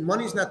trainings, and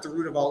money's not the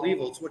root of all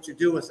evil. It's what you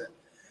do with it.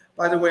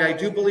 By the way, I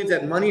do believe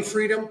that money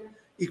freedom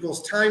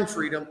equals time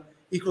freedom,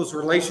 equals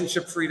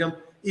relationship freedom,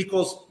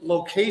 equals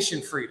location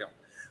freedom.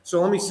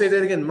 So let me say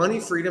that again. Money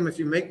freedom, if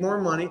you make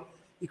more money,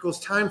 equals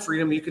time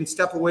freedom. You can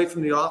step away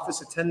from the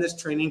office, attend this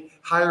training,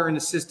 hire an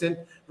assistant,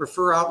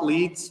 refer out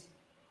leads.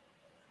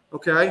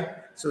 Okay?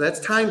 So that's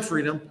time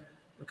freedom.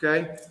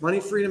 Okay? Money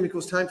freedom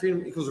equals time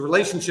freedom equals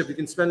relationship. You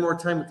can spend more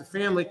time with the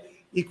family.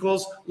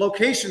 Equals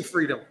location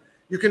freedom.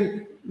 You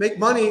can make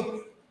money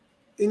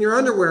in your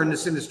underwear in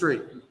this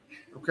industry.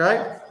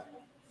 Okay?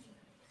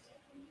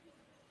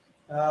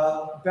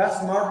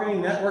 Best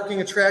marketing, networking,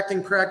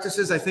 attracting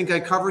practices. I think I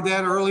covered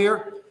that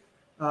earlier.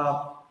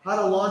 How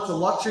to launch a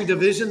luxury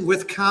division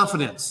with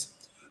confidence.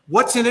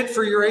 What's in it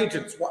for your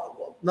agents?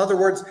 In other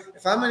words,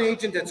 if I'm an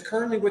agent that's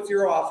currently with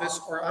your office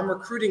or I'm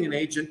recruiting an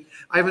agent,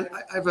 I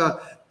have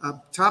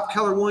a top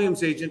Keller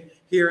Williams agent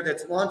here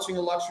that's launching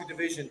a luxury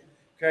division.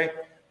 Okay?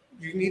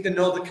 You need to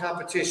know the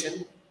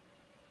competition,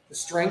 the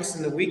strengths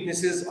and the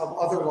weaknesses of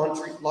other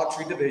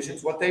luxury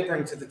divisions, what they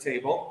bring to the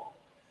table,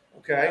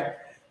 okay?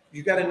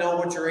 You got to know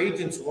what your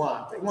agents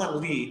want. They want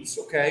leads,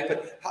 okay?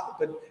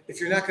 But if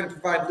you're not going to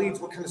provide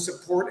leads, what kind of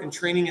support and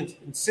training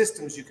and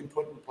systems you can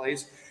put in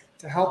place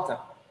to help them?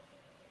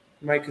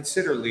 You might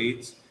consider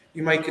leads.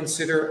 You might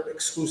consider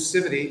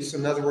exclusivity. So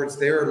in other words,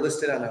 they're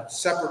listed on a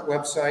separate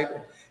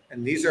website,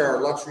 and these are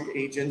our luxury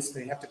agents.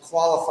 They have to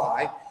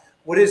qualify.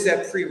 What is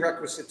that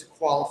prerequisite to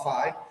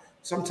qualify?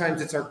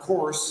 Sometimes it's our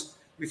course.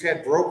 We've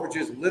had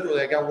brokerages,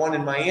 literally, I got one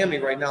in Miami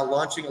right now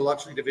launching a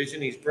luxury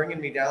division. He's bringing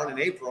me down in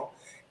April.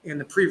 And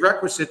the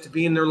prerequisite to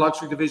be in their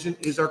luxury division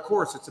is our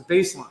course. It's a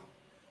baseline.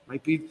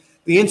 Might be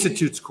the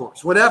Institute's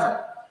course,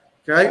 whatever.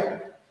 Okay?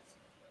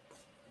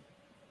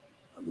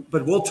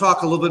 But we'll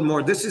talk a little bit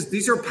more.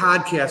 These are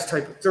podcast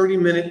type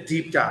 30-minute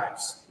deep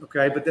dives.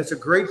 Okay? But that's a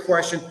great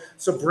question.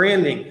 So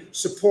branding,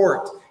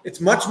 support. It's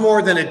much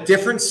more than a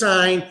different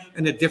sign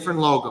and a different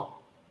logo.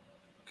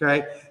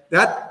 Okay?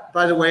 That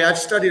by the way, I've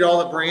studied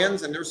all the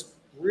brands, and there's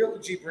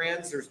Realty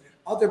brands, there's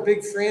other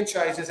big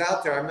franchises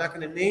out there, I'm not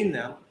going to name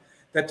them,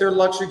 that their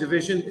luxury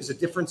division is a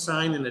different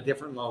sign and a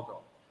different logo.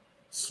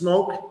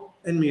 Smoke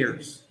and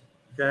mirrors,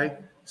 okay?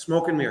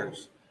 Smoke and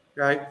mirrors,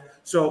 okay?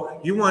 So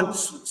you want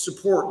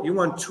support, you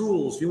want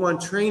tools, you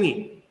want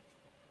training.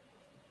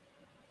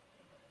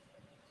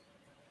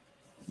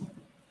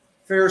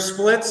 Fair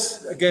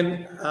splits,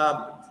 again,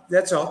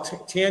 that's all.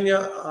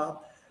 Tanya,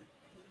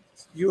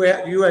 you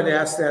had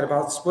asked that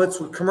about splits.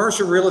 With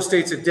commercial real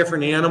estate's a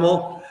different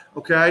animal,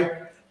 okay?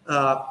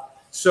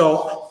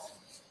 So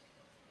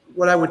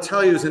what I would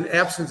tell you is, in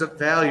absence of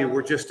value,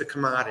 we're just a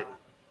commodity.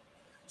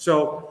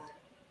 So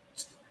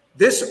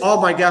this, oh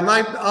my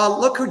God,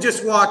 look who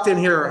just walked in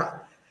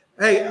here.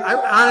 Hey,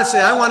 honestly,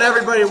 I want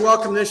everybody to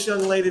welcome this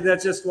young lady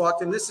that just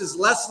walked in. This is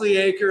Leslie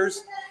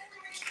Akers.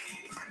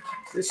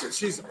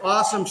 She's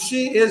awesome.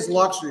 She is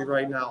luxury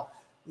right now.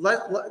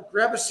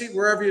 Grab a seat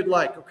wherever you'd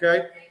like,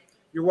 okay?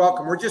 You're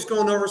welcome. We're just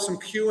going over some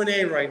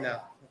Q&A right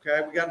now,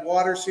 okay? We got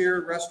waters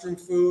here, restroom,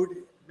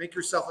 food. Make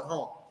yourself at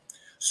home.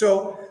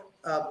 So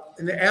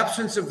in the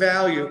absence of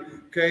value,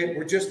 okay,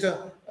 we're just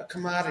a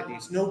commodity.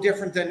 It's no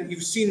different than,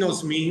 you've seen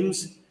those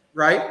memes,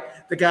 right?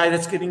 The guy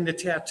that's getting the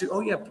tattoo.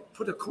 Oh yeah,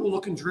 put a cool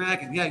looking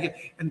dragon. Yeah,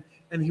 yeah.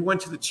 And he went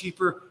to the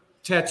cheaper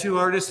tattoo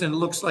artist and it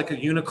looks like a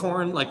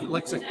unicorn, like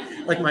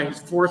my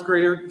fourth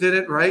grader did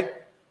it, right?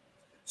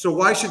 So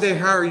why should they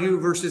hire you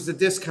versus the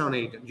discount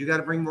agent? You got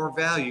to bring more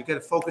value. You got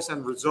to focus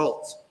on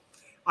results.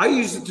 I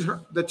use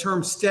the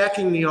term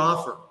stacking the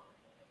offer.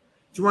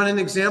 Do you want an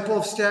example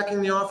of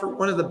stacking the offer?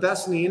 One of the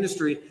best in the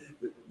industry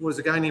was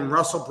a guy named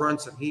Russell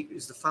Brunson. He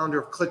is the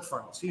founder of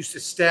ClickFunnels. He used to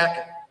stack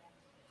it.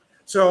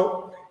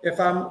 So if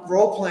I'm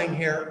role playing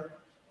here,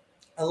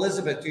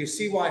 Elizabeth, do you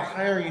see why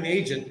hiring an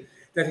agent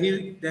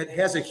that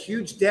has a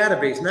huge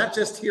database, not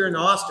just here in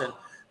Austin,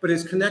 but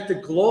is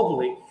connected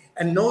globally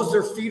and knows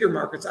their feeder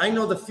markets? I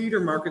know the feeder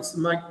markets,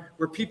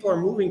 where people are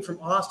moving from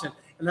Austin,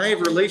 and I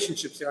have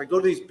relationships there. I go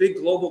to these big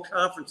global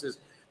conferences.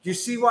 Do you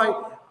see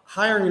why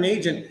hiring an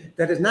agent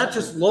that is not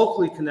just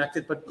locally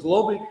connected, but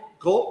globally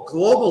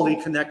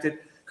connected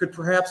could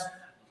perhaps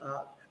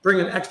bring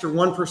an extra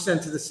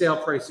 1% to the sale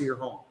price of your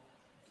home?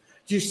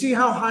 Do you see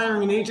how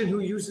hiring an agent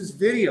who uses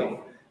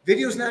video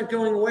is not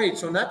going away?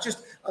 So not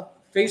just a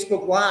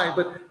Facebook Live,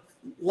 but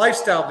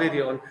lifestyle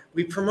video, and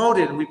we promote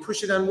it and we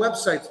push it on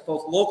websites,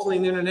 both locally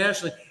and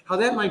internationally, how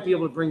that might be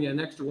able to bring you an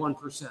extra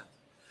 1%.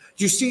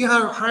 Do you see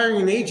how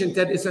hiring an agent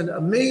that is an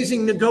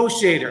amazing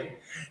negotiator,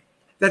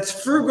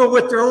 that's frugal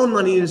with their own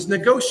money, is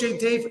negotiate,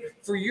 Dave,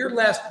 for your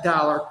last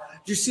dollar?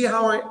 Do you see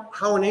how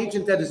an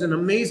agent that is an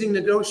amazing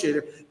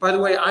negotiator, by the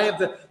way, I have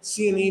the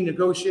CNE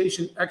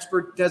negotiation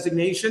expert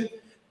designation,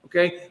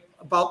 okay?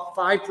 About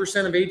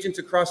 5% of agents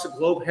across the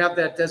globe have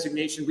that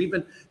designation. We've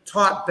been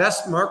taught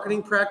best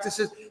marketing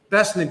practices,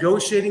 best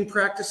negotiating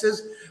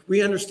practices.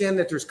 We understand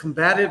that there's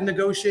combative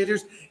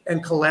negotiators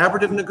and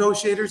collaborative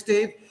negotiators,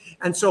 Dave.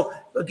 And so,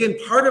 again,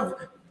 part of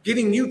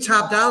getting you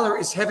top dollar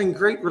is having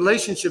great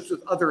relationships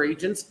with other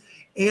agents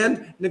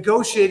and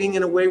negotiating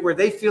in a way where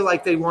they feel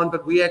like they won,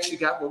 but we actually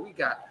got what we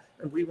got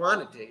and we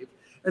wanted, Dave.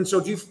 And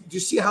so do you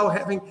see how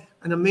having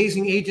an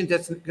amazing agent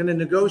that's going to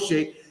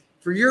negotiate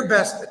for your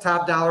best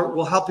top dollar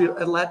will help you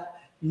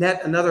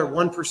net another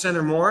 1%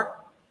 or more?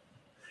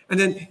 And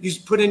then you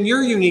put in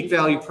your unique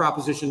value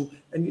proposition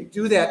and you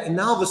do that, and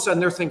now all of a sudden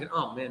they're thinking,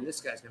 oh man,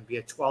 this guy's going to be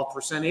a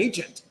 12%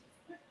 agent.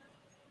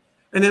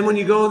 And then when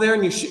you go there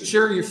and you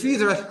share your fee,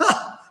 they're like,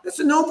 huh, that's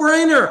a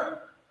no-brainer.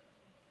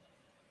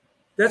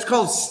 That's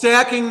called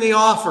stacking the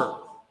offer.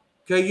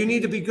 Okay, you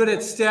need to be good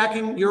at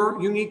stacking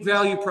your unique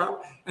value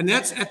prop, and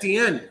that's at the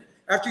end.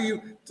 After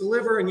you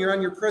deliver and you're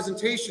on your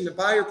presentation, the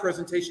buyer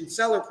presentation,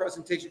 seller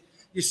presentation,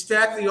 you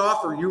stack the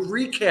offer. You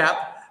recap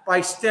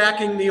by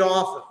stacking the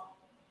offer.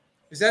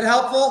 Is that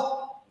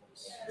helpful?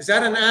 Is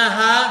that an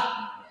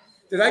aha?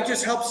 Did I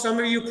just help some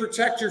of you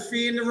protect your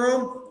fee in the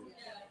room?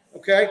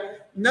 Okay.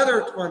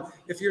 Another one,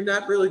 if you're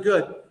not really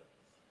good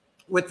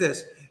with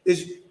this,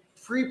 is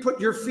pre-put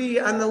your fee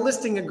on the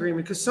listing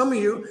agreement. Because some of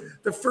you,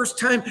 the first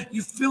time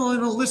you fill in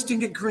a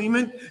listing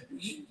agreement,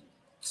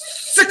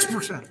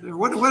 6%, or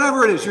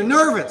whatever it is, you're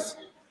nervous.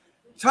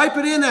 Type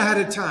it in ahead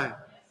of time,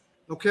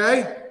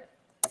 okay?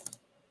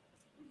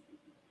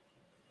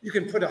 You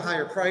can put a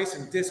higher price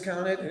and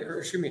discount it, or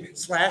excuse me,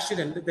 slash it,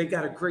 and they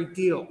got a great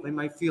deal. They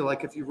might feel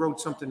like if you wrote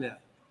something in.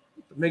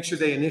 But make sure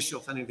they initial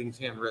if anything's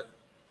handwritten.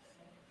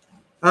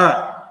 All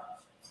right.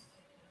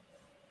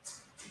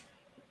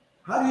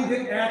 How do you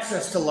get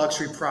access to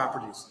luxury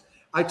properties?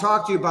 I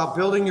talked to you about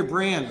building your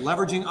brand,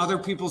 leveraging other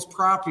people's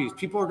properties.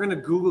 People are going to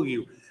Google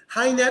you.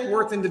 High net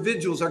worth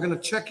individuals are going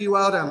to check you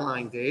out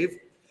online, Dave.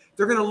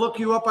 They're going to look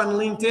you up on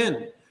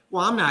LinkedIn.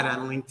 Well, I'm not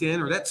on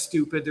LinkedIn, or that's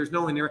stupid. There's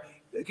no one there.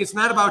 It's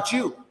not about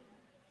you.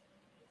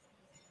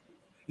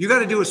 You got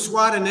to do a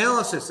SWOT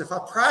analysis. If a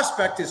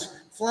prospect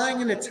is flying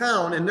into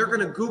town and they're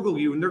going to Google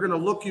you and they're going to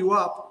look you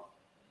up,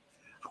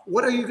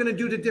 what are you going to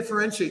do to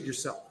differentiate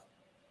yourself?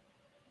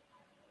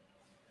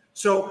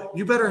 So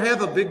you better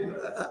have a big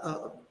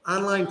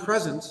online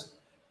presence,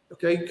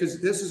 okay?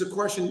 Because this is a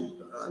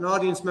question an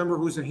audience member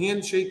who's a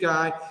handshake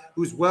guy,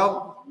 who's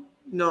well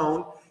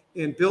known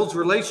and builds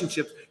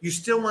relationships, you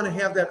still want to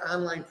have that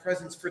online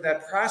presence for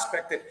that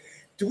prospect.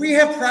 Do we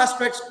have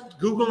prospects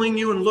Googling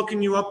you and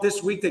looking you up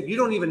this week that you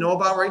don't even know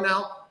about right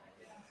now?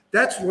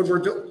 That's what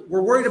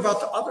we're worried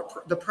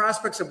about, the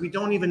prospects that we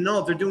don't even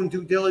know. They're doing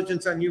due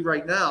diligence on you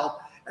right now,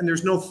 and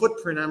there's no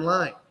footprint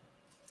online.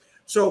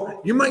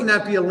 So you might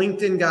not be a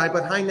LinkedIn guy,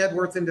 but high net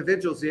worth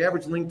individuals, the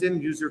average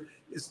LinkedIn user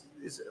is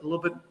a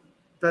little bit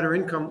better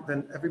income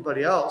than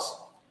everybody else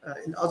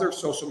in other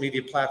social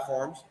media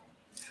platforms.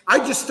 I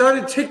just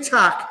started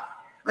TikTok.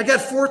 I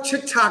got 4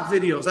 TikTok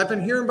videos. I've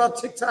been hearing about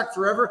TikTok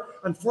forever.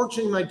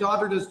 Unfortunately, my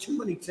daughter does too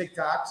many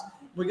TikToks.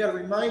 We got to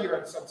remind her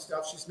on some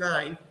stuff. She's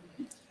 9.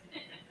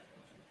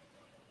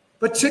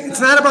 But it's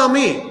not about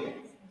me.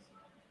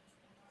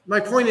 My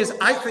point is,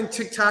 I think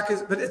TikTok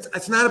is, but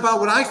it's not about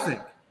what I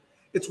think.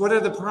 It's what are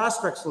the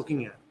prospects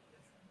looking at.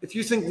 If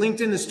you think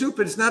LinkedIn is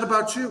stupid, it's not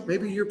about you.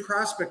 Maybe your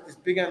prospect is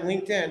big on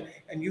LinkedIn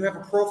and you have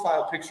a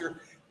profile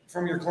picture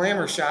from your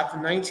glamour shop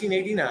from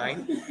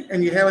 1989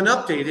 and you haven't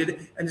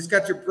updated and it's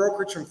got your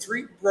brokerage from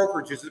 3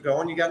 brokerages ago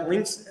and you got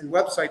links and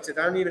websites that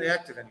aren't even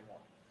active anymore.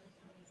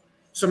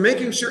 So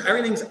making sure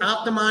everything's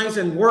optimized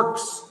and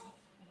works.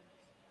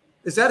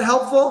 Is that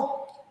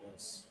helpful?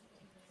 Yes.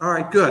 All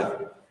right,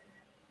 good.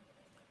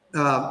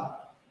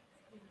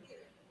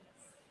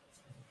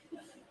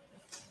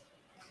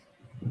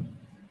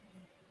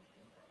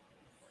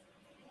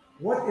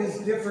 What is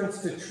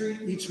difference to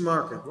treat each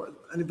market?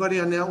 Anybody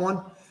on that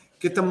one?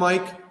 Get the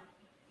mic.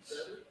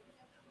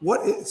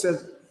 What it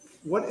says,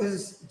 what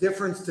is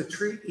difference to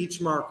treat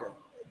each market?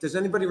 Does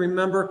anybody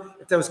remember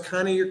if that was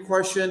kind of your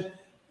question?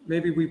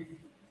 Maybe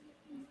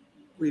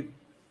we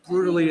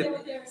brutally.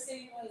 What they were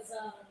saying was,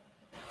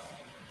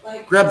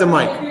 like, grab the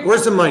mic.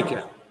 Where's the mic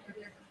at?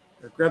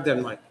 Grab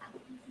that mic.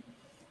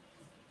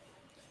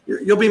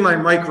 You'll be my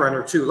mic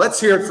runner too.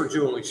 Let's hear it for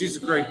Julie. She's a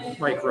great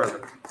mic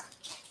runner.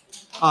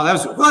 Oh, that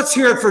was. Let's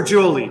hear it for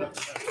Julie.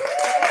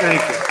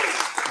 Thank you.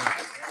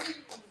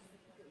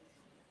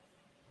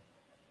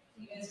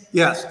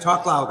 Yes,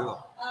 talk louder.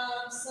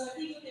 So I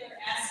think what they were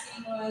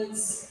asking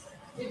was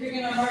if you're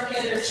going to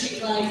market or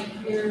treat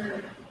like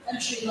your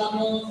entry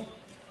level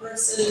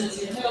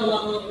versus your middle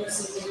level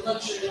versus your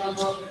luxury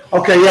level.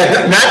 Okay,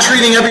 yeah, not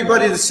treating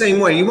everybody the same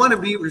way. You want to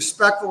be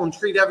respectful and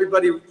treat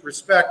everybody with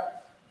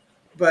respect.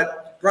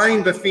 But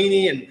Brian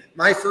Buffini and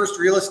my first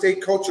real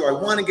estate coach, who I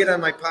want to get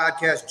on my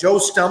podcast, Joe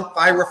Stump,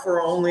 by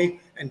referral only,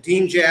 and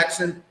Dean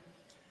Jackson,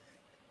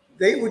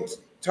 they would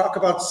talk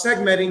about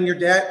segmenting your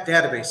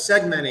database,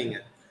 segmenting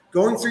it,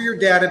 going through your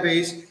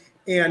database,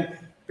 and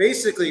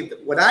basically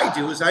what I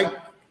do is I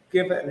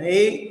give an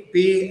A,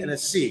 B, and a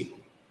C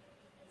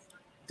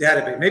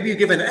database. Maybe you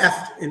give an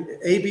F, an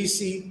A, B,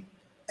 C,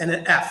 and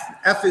an F.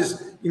 F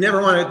is you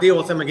never want to deal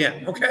with them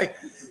again, okay?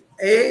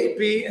 A,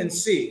 B, and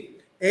C.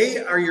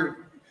 A are your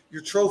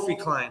trophy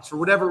clients for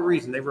whatever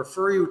reason. They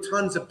refer you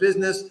tons of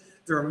business.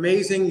 They're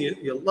amazing.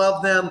 You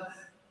love them.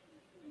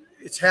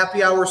 It's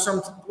happy hour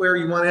somewhere.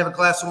 You want to have a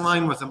glass of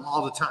wine with them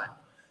all the time.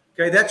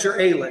 Okay, that's your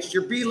A list.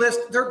 Your B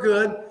list, they're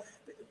good.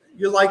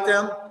 You like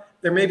them.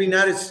 They're maybe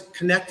not as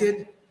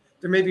connected.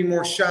 They're maybe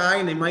more shy,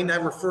 and they might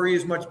not refer you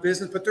as much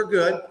business, but they're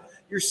good.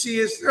 Your C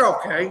is, they're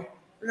okay.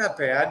 They're not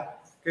bad.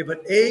 Okay,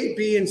 but A,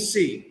 B, and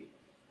C.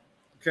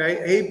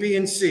 Okay, A, B,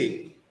 and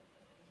C.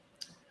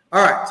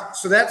 All right,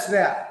 so that's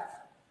that.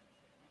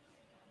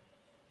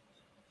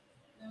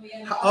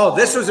 Oh,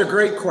 this was a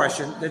great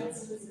question.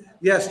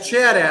 Yes,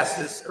 Chad asked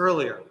this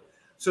earlier.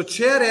 So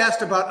Chad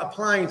asked about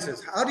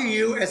appliances. How do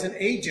you, as an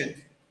agent,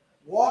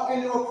 walk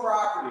into a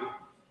property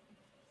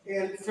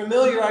and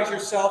familiarize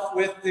yourself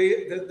with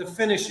the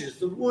finishes,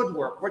 the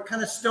woodwork? What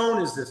kind of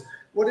stone is this?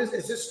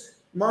 Is this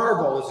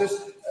marble?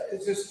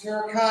 Is this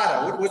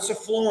terracotta? What's the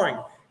flooring?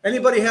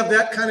 Anybody have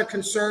that kind of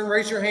concern?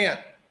 Raise your hand.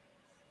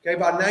 Okay,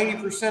 about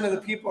 90% of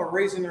the people are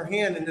raising their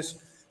hand in this.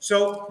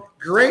 So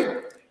great.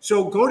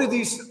 So go to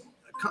these.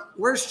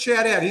 Where's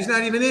Chad at? He's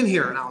not even in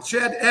here now.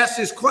 Chad asked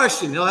his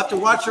question. He'll have to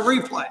watch the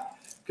replay.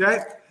 Okay,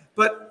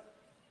 but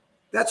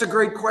that's a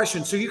great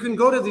question. So you can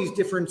go to these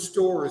different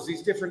stores,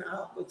 these different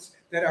outlets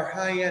that are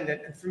high end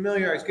and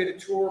familiarize, get a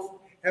tour,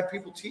 have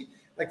people teach.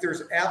 Like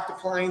there's apt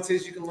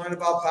appliances. You can learn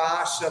about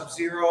Bosch,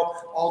 Sub-Zero,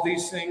 all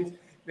these things.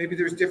 Maybe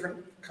there's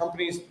different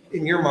companies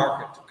in your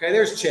market. Okay,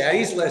 there's Chad.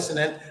 He's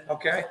listening.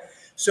 Okay,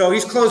 so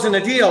he's closing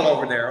a deal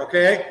over there.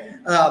 Okay.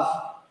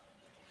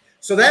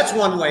 So that's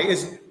one way,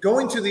 is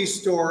going to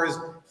these stores,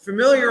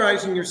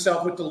 familiarizing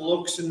yourself with the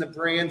looks and the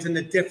brands and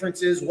the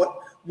differences. What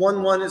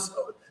one is,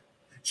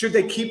 should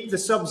they keep the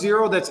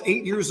Sub-Zero that's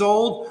 8 years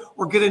old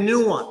or get a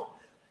new one?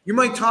 You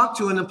might talk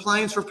to an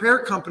appliance repair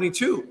company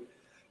too.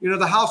 You know,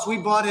 the house we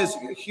bought has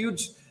a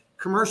huge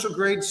commercial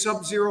grade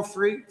Sub-Zero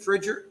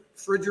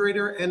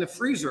refrigerator and a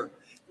freezer.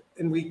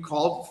 And we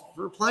called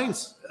for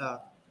appliance.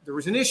 There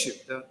was an issue.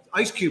 The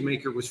ice cube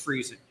maker was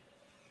freezing.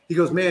 He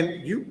goes,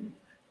 man, you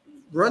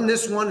run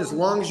this one as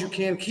long as you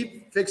can.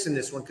 Keep fixing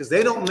this one because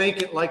they don't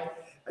make it like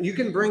you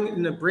can bring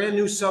in a brand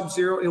new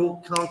Sub-Zero. It will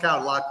conk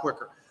out a lot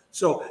quicker.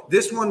 So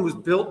this one was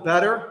built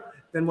better.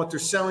 than what they're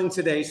selling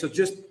today. So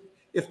just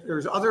if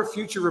there's other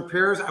future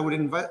repairs, I would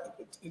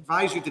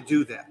advise you to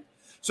do that.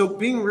 So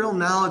being real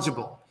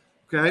knowledgeable,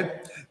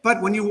 okay?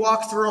 But when you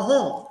walk through a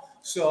home,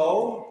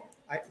 so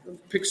I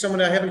pick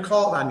someone I haven't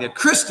called on yet,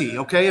 Christy,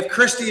 okay? If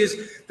Christy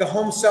is the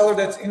home seller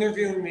that's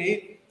interviewing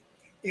me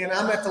and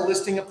I'm at the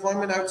listing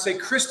appointment, I would say,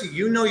 Christy,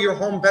 you know your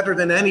home better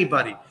than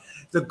anybody.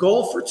 The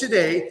goal for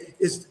today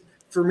is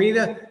for me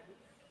to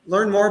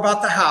learn more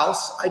about the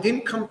house. I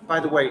didn't come, by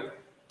the way,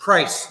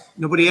 price.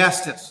 Nobody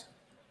asked us.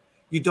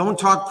 You don't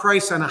talk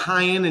price on a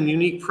high-end and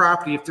unique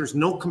property if there's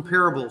no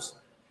comparables.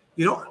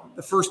 You know,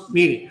 the first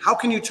meeting. How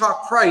can you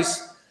talk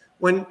price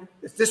when,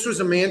 if this was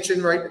a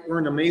mansion, right? We're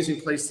in an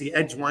amazing place, the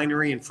Edge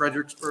Winery in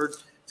Fredericksburg,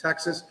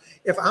 Texas.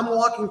 If I'm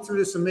walking through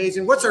this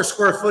amazing, what's our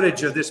square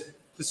footage of this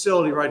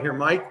facility right here,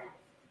 Mike?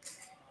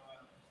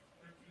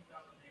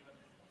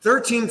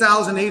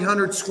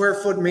 13,800 square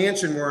foot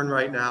mansion we're in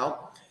right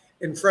now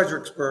in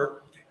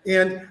Fredericksburg.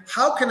 And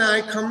how can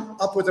I come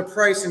up with a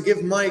price and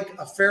give Mike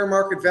a fair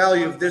market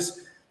value of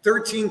this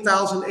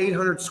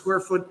 13,800 square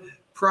foot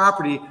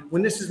property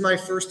when this is my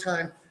first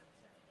time?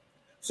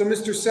 So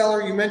Mr.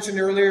 Seller, you mentioned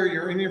earlier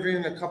you're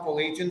interviewing a couple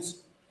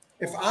agents.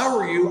 If I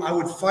were you, I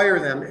would fire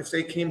them if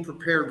they came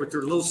prepared with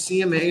their little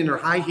CMA and their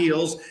high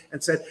heels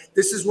and said,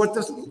 this is what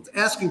the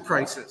asking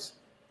price is.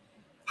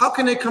 How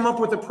can they come up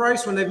with a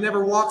price when they've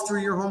never walked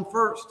through your home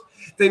first?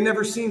 They've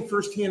never seen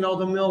firsthand all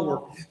the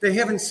millwork. They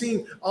haven't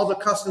seen all the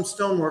custom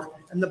stonework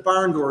and the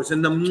barn doors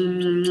and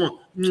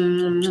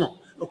the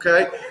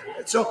okay?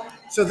 So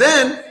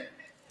then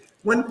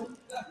when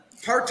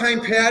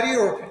Part-Time Patty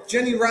or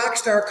Jenny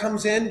Rockstar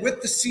comes in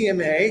with the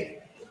CMA,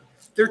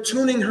 they're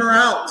tuning her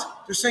out.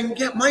 They're saying,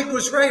 yeah, Mike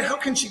was right. How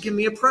can she give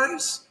me a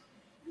price?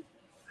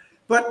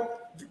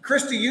 But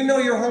Christy, you know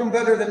your home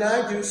better than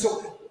I do.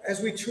 So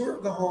as we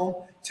tour the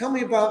home, tell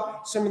me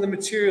about some of the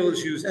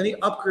materials used, any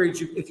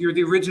upgrades, if you're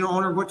the original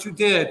owner, what you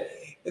did.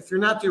 If you're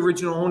not the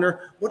original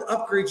owner, what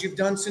upgrades you've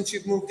done since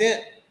you've moved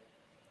in.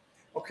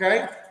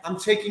 Okay, I'm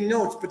taking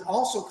notes, but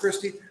also,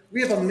 Christy,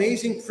 we have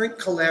amazing print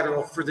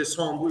collateral for this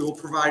home we will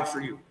provide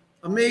for you.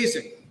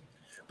 Amazing.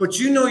 But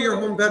you know your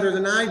home better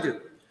than I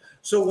do.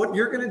 So what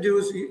you're going to do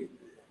is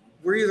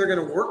we're either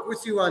going to work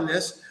with you on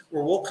this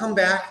or we'll come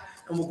back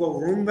and we'll go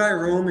room by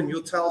room and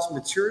you'll tell us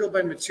material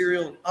by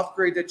material and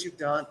upgrade that you've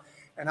done.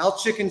 And I'll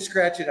chicken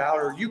scratch it out,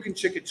 or you can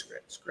chicken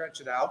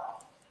scratch it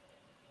out.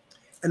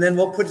 And then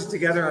we'll put it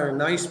together in a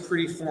nice,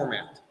 pretty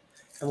format.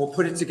 And we'll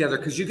put it together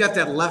because you got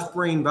that left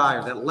brain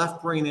buyer, that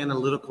left brain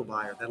analytical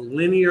buyer, that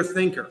linear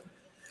thinker.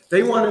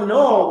 They want to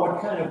know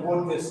what kind of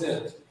wood this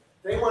is.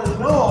 They want to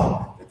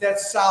know that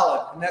that's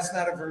solid and that's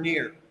not a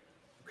veneer.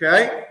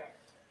 Okay?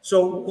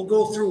 So we'll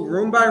go through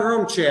room by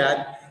room,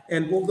 Chad,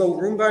 and we'll go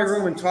room by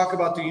room and talk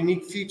about the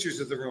unique features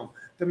of the room,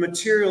 the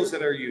materials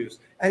that are used,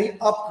 any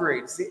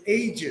upgrades, the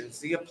ages,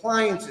 the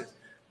appliances,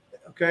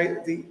 okay,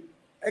 the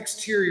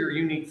exterior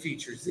unique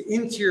features, the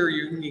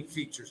interior unique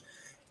features,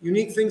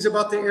 unique things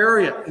about the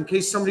area in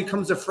case somebody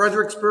comes to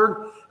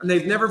Fredericksburg and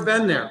they've never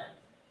been there.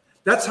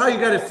 That's how you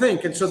got to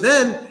think. And so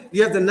then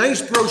you have the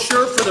nice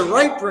brochure for the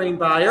right brain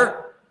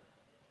buyer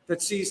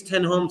that sees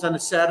 10 homes on a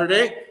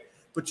Saturday,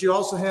 but you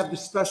also have the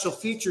special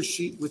feature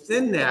sheet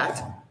within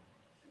that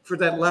for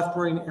that left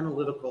brain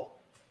analytical.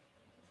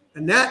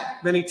 And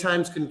that many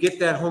times can get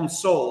that home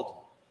sold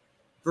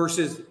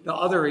versus the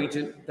other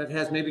agent that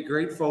has maybe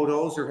great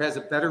photos or has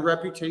a better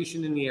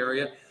reputation in the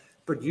area,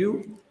 but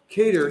you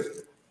cater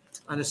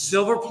on a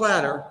silver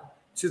platter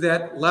to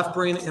that left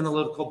brain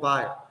analytical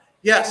buyer.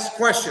 Yes,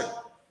 question.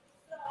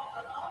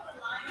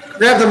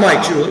 Grab the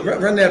mic, Julie.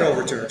 Run that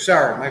over to her.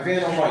 Sorry, my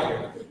vandal mic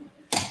here.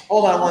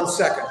 Hold on 1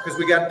 second because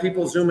we got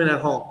people zooming at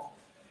home.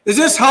 Is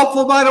this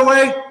helpful, by the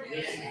way?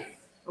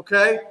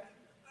 Okay.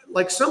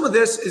 Like some of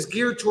this is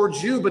geared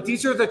towards you, but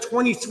these are the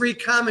 23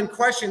 common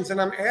questions, and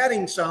I'm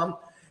adding some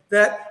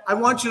that I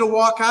want you to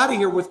walk out of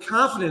here with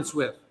confidence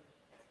with.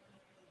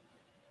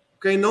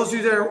 Okay, and those of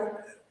you that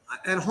are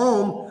at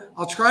home,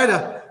 I'll try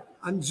to,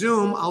 on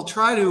Zoom, I'll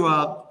try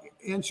to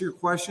answer your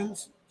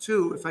questions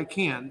too, if I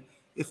can.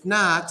 If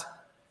not,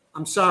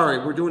 I'm sorry,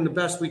 we're doing the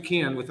best we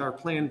can with our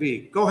plan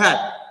B. Go ahead.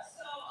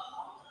 So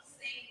along the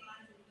same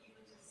lines of what you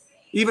were just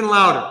saying. Even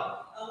louder.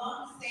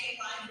 Along the same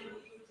lines of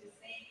what you were just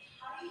saying,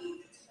 how do you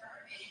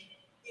determine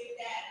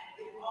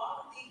if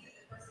all the things that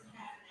the person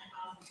has in that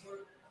house is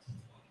worth 2.5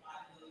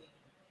 million,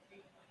 3.5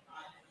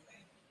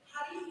 million?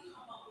 How do you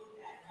come up with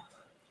that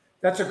number?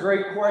 That's a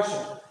great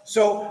question.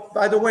 So,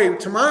 by the way,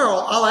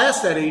 tomorrow I'll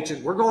ask that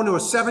agent. We're going to a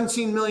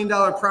 $17 million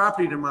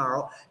property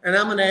tomorrow, and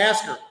I'm going to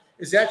ask her,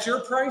 is that your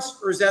price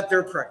or is that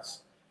their price?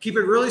 Keep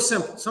it really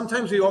simple.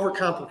 Sometimes we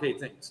overcomplicate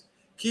things.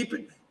 Keep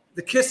it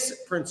the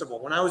KISS principle.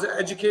 When I was an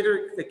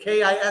educator, the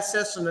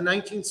KISS in the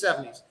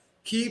 1970s.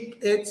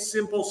 Keep it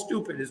simple,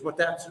 stupid is what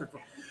that's for.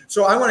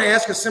 So I want to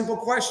ask a simple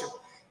question.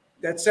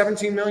 That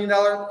 $17 million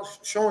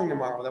showing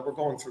tomorrow that we're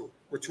going through,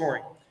 we're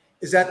touring,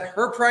 is that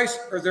her price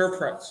or their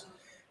price?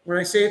 When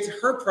I say it's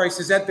her price,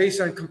 is that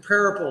based on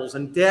comparables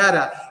and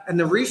data and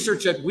the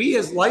research that we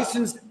as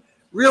licensed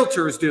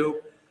realtors do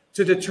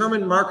to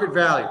determine market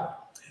value?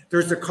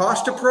 There's the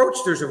cost approach,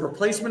 there's a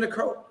replacement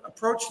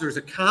approach, there's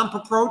a comp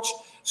approach.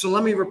 So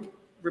let me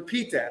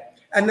repeat that.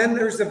 And then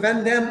there's the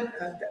Venn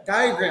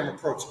diagram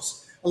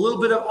approaches. A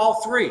little bit of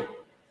all three.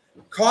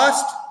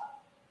 Cost,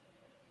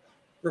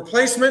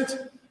 replacement,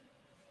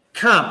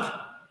 comp.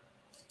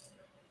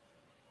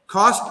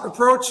 Cost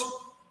approach,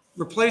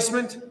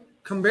 replacement,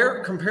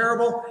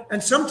 comparable,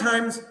 and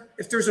sometimes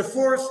if there's a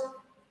fourth,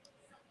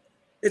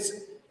 it's,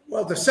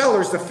 well, the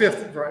seller's the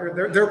fifth, right,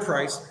 their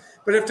price.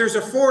 But if there's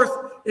a fourth,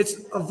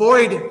 it's a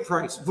void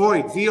price,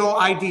 void,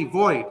 V-O-I-D,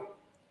 void.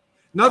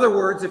 In other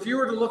words, if you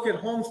were to look at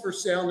homes for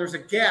sale and there's a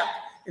gap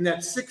in that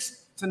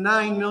 $6 to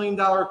 $9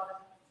 million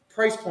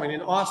price point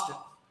in Austin,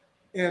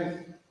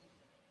 and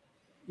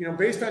you know,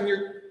 based on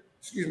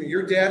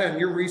your data and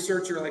your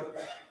research, you're like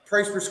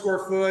price per square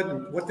foot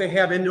and what they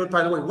have into it.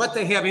 By the way, what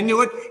they have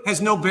into it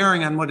has no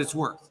bearing on what it's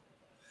worth.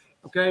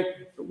 Okay,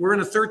 we're in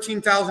a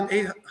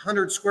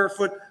 13,800 square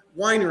foot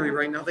winery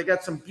right now. They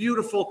got some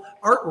beautiful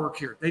artwork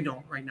here. They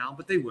don't right now,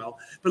 but they will.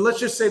 But let's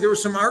just say there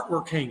was some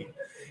artwork hanging.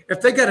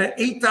 If they got an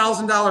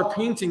 $8,000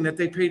 painting that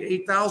they paid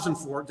 $8,000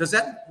 for, does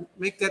that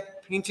make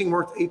that painting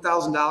worth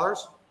 $8,000?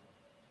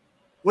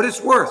 What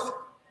it's worth?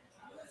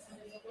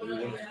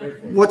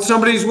 What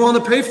somebody's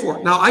willing to pay for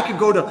it. Now I could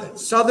go to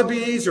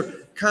Sotheby's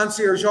or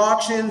concierge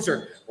auctions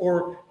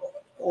or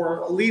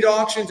elite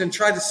auctions and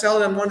try to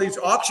sell it on one of these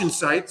auction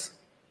sites.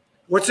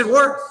 What's it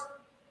worth?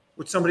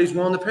 What somebody's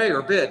willing to pay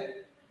or bid.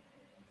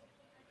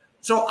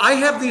 So I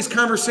have these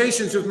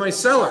conversations with my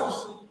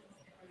sellers.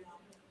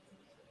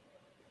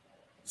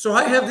 So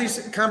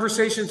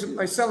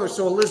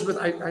Elizabeth,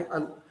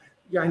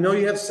 I know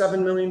you have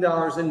 $7 million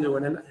into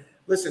it. And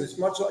listen, it's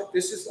much like,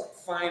 this is like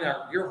fine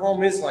art. Your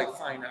home is like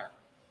fine art.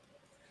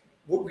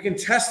 We can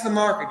test the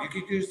market. You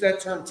could use that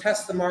term,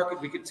 test the market.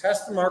 We could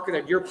test the market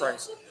at your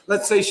price.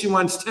 Let's say she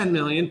wants 10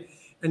 million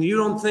and you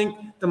don't think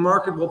the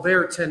market will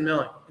bear 10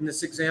 million in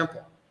this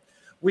example.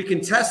 We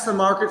can test the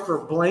market for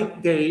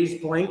blank days,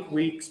 blank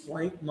weeks,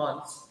 blank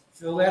months,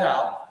 fill that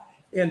out.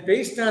 And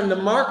based on the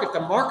market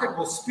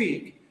will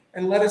speak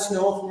and let us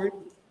know if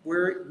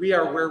we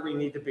are where we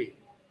need to be.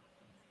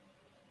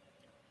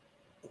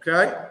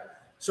 Okay?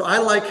 So I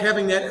like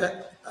having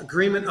that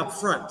agreement up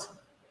front.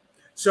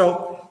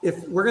 So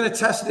if we're going to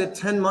test it at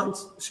 $10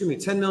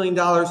 million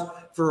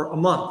for a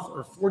month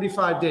or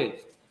 45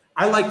 days,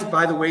 I like to,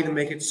 by the way, to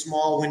make it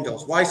small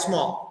windows. Why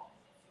small?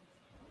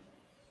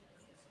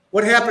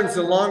 What happens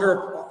the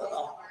longer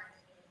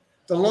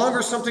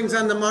something's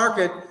on the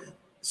market,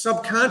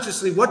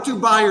 subconsciously, what do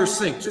buyers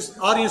think? Just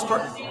audience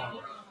part.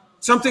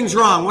 Something's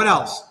wrong. What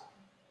else?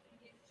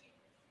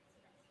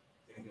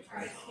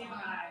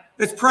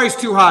 It's priced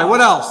too high.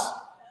 What else?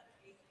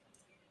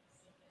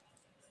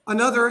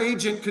 Another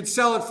agent could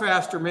sell it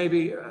faster,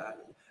 maybe.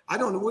 I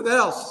don't know. What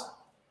else?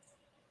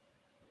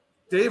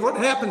 Dave, what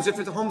happens if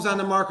the home's on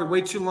the market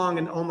way too long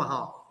in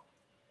Omaha?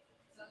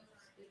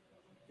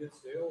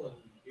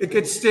 It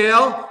gets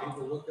stale.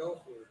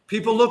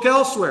 People look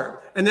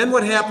elsewhere. And then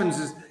what happens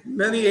is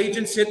many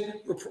agents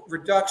hit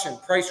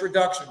price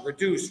reduction,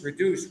 reduce.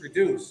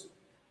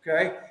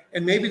 Okay?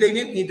 And maybe they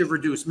didn't need to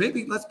reduce.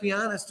 Maybe, let's be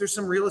honest, there's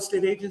some real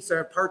estate agents that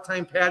are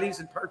part-time Patties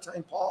and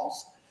part-time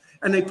Pauls.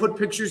 And they put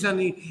pictures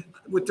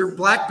with their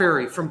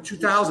BlackBerry from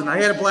 2000.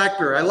 I had a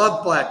BlackBerry. I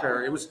loved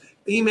BlackBerry. It was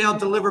email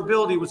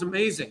deliverability was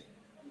amazing.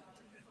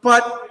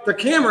 But the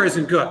camera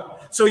isn't good.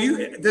 So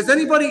does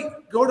anybody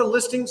go to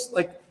listings?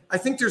 Like, I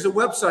think there's a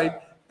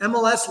website,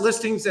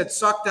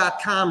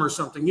 MLSlistings@suck.com or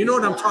something. You know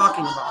what I'm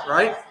talking about,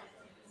 right?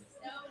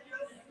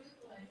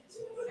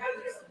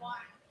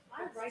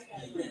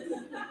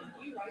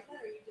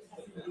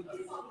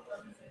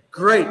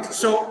 Great.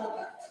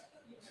 So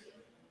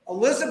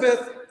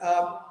Elizabeth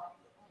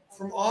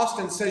from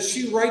Austin says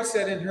she writes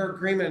that in her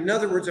agreement. In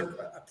other words,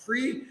 a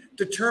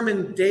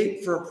predetermined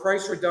date for a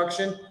price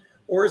reduction,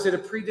 or is it a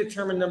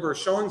predetermined number of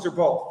showings, or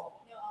both?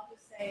 No, I'll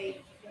just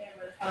say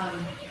whatever.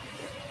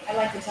 I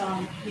like to tell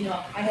them,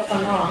 I hope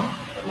I'm wrong,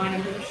 but my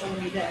numbers are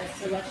showing me this.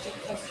 So let's just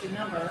post your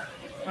number.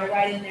 I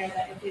write in there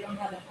that if we don't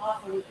have an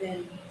offer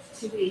within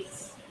 2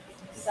 weeks,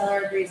 the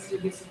seller agrees to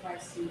reduce the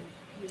price to,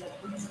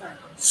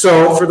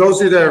 So for those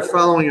of you that are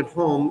following at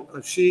home,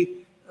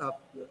 she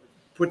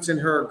puts in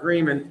her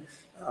agreement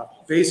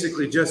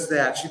basically just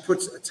that. She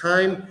puts a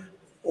time,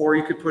 or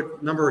you could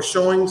put number of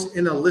showings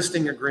in a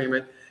listing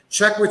agreement.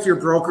 Check with your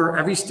broker.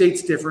 Every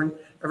state's different.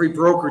 Every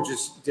brokerage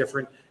is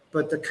different.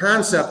 But the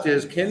concept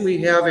is, can we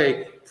have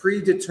a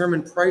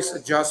predetermined price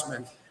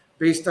adjustment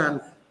based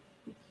on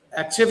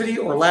activity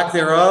or lack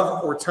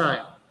thereof or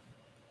time?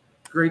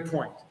 Great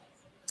point.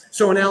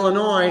 So in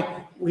Illinois,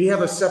 we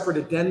have a separate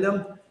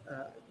addendum.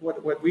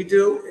 What we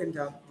do, and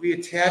we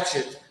attach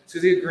it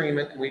to the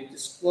agreement, and we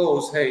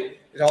disclose, hey,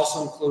 it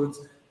also includes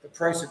the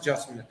price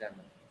adjustment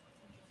addendum.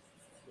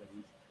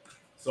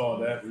 So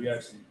that we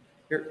actually...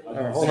 Here,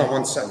 hold on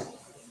 1 second.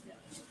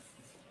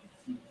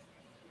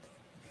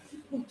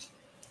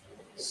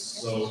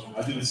 So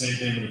I do the same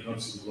thing when it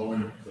comes to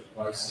lowering the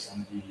price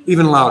on the...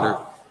 Even louder.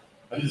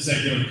 I do the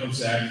same thing when it comes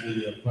to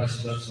actually the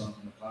price reduction on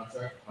the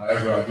contract.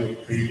 However, I do a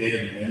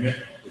pre-dated amendment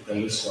with the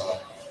list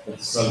but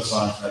the set of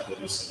signs had the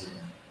listing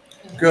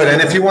agreement. Good,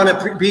 and if you want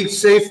to be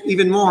safe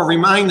even more,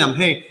 remind them,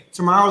 hey,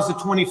 tomorrow's the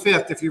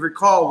 25th. If you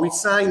recall, we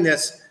signed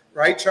this,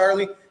 right,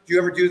 Charlie? Do you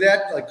ever do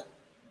that? Like,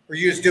 or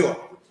you just do it?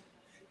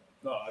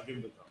 No, I give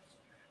them the time.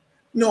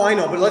 No, I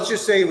know, but let's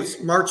just say it was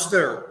March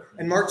 3rd,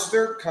 and March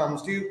 3rd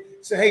comes. Do you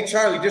say, hey,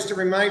 Charlie, just a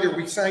reminder,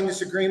 we signed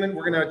this agreement.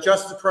 We're going to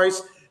adjust the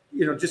price,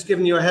 just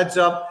giving you a heads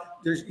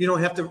up. You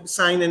don't have to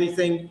sign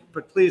anything,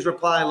 but please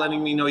reply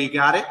letting me know you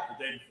got it.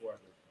 The day before.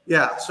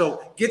 Yeah,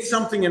 so get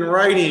something in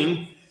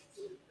writing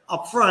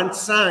up front,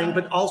 sign,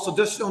 but also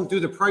just don't do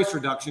the price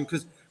reduction,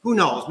 because who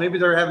knows? Maybe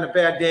they're having a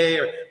bad day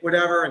or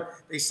whatever, and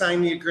they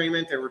signed the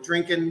agreement. They were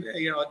drinking, at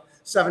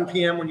 7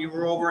 p.m. when you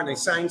were over, and they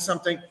signed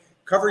something.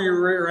 Cover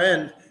your rear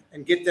end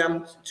and get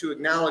them to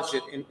acknowledge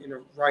it in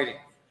writing.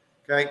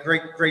 Okay,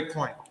 great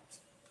point.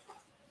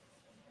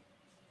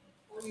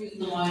 We're using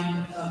the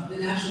line of the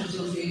National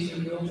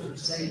Association of Realtors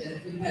say that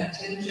if we've had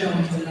 10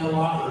 showings and no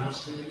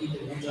offers, then we need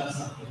to adjust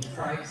something, the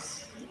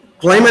price.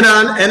 Blame it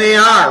on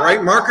NAR,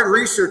 right? Market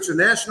research, the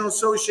National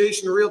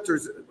Association of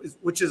Realtors,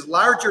 which is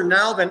larger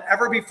now than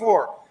ever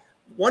before.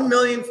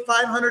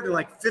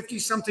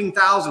 1,550,something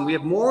thousand. We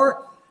have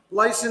more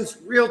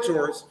licensed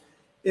realtors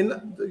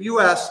in the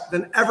U.S.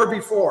 than ever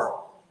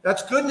before.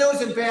 That's good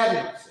news and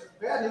bad news.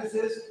 Bad news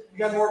is you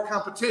got more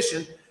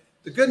competition.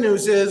 The good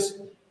news is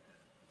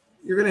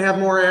you're going to have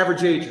more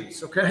average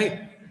agents,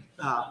 okay?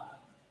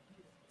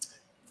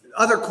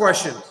 Other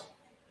questions?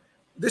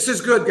 This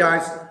is good,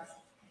 guys.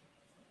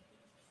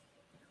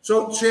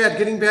 So, Chad,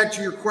 getting back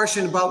to your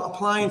question about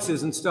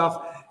appliances and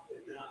stuff,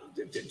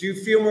 do you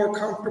feel more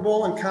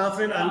comfortable and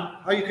confident on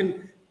how you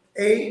can,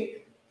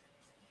 A,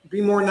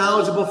 be more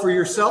knowledgeable for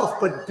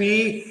yourself, but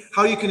B,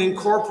 how you can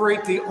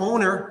incorporate the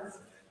owner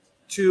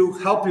to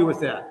help you with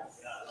that?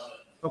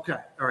 Okay,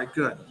 all right,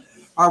 good.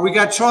 All right, we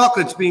got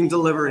chocolates being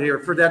delivered here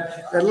for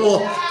that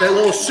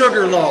little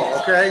sugar low,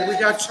 okay? We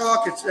got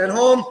chocolates. At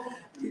home,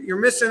 you're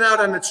missing out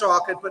on the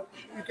chocolate, but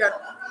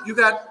you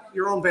got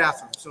your own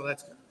bathroom, so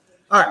that's good.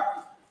 All right.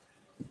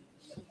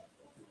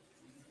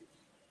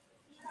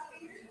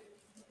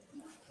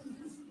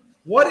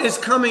 What is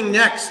coming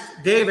next?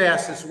 Dave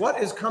asked us,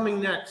 what is coming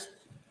next?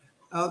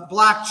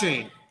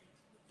 Blockchain.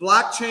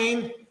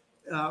 Blockchain,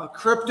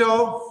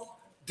 crypto,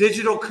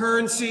 digital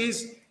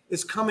currencies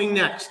is coming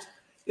next.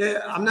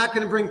 I'm not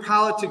going to bring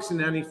politics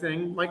into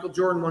anything. Michael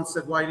Jordan once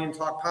said, why you didn't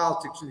talk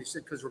politics? And he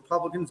said, because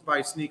Republicans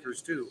buy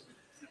sneakers too.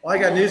 Well, I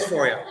got news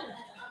for you.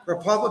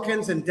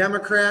 Republicans and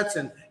Democrats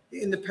and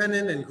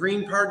independent and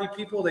Green Party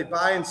people, they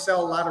buy and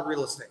sell a lot of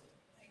real estate.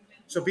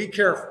 So be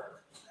careful.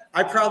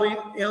 I probably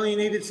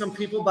alienated some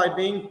people by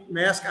being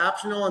mask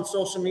optional on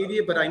social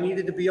media, but I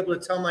needed to be able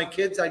to tell my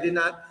kids I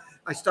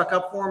stuck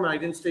up for them and I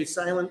didn't stay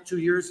silent. 2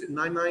 years in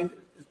my mind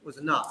was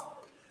enough.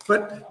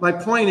 But my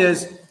point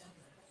is,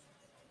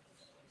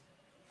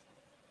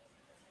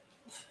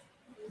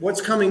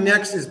 what's coming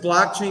next is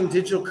blockchain,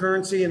 digital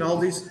currency, and all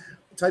these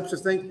types of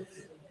things.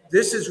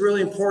 This is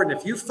really important.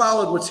 If you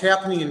followed what's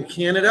happening in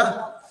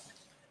Canada,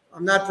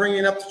 I'm not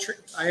bringing up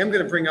I am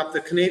going to bring up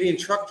the Canadian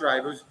truck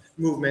drivers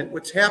movement,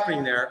 what's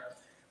happening there.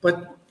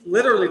 But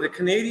literally the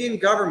Canadian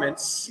government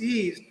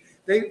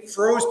they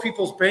froze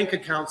people's bank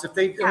accounts if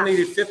they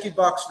donated $50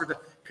 for the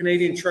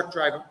Canadian truck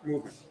driver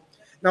movement.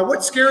 Now,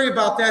 what's scary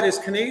about that is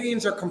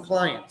Canadians are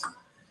compliant.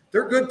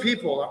 They're good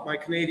people, my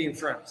Canadian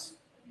friends.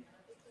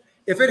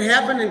 If it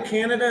happened in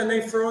Canada and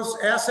they froze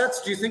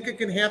assets, do you think it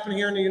can happen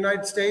here in the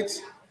United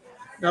States?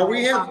 Now,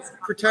 we have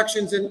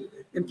protections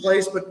in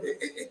place, but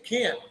it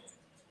can't.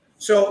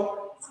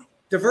 So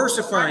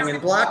diversifying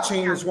and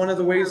blockchain is one of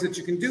the ways that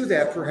you can do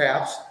that,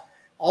 perhaps.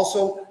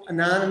 Also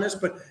anonymous,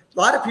 but a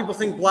lot of people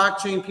think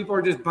blockchain, people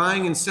are just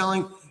buying and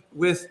selling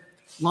with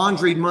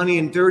laundry money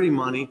and dirty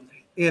money,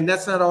 and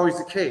that's not always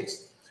the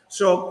case.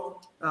 So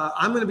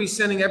I'm going to be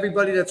sending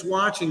everybody that's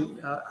watching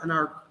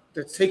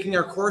that's taking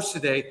our course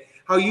today,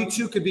 how you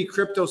too could be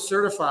crypto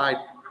certified.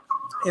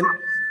 And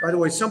by the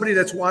way, somebody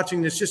that's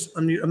watching this, just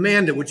unmute.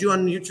 Amanda, would you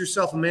unmute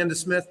yourself? Amanda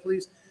Smith,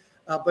 please.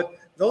 But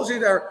those of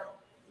you that are,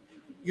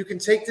 you can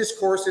take this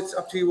course. It's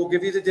up to you. We'll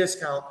give you the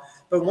discount.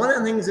 But one of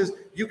the things is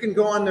you can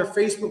go on their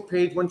Facebook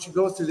page once you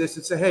go through this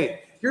and say,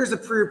 hey, here's the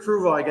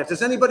pre-approval I get.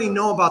 Does anybody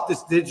know about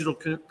this digital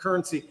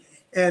currency?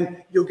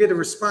 And you'll get a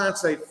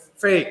response like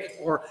fake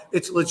or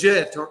it's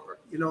legit, or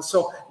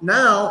so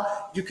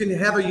now you can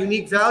have a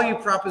unique value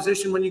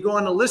proposition when you go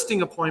on a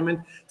listing appointment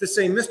to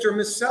say, Mr. and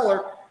Ms.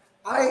 Seller,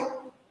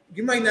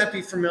 you might not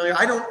be familiar.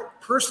 I don't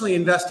personally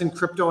invest in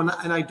crypto and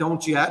I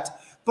don't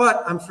yet,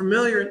 but I'm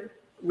familiar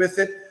with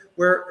it,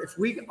 where if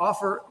we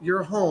offer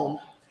your home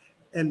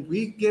and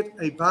we get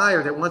a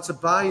buyer that wants to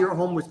buy your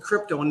home with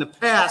crypto, in the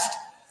past,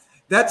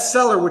 that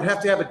seller would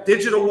have to have a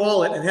digital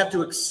wallet and have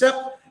to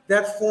accept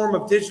that form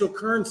of digital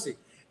currency.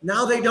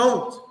 Now they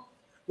don't.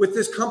 With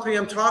this company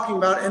I'm talking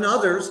about and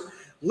others,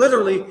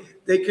 literally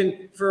they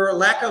can, for a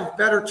lack of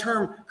better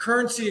term,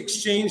 currency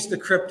exchange the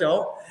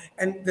crypto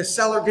and the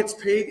seller gets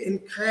paid in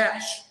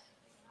cash.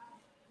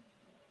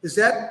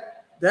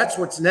 That's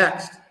what's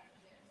next.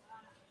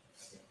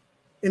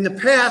 In the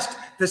past,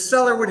 the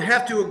seller would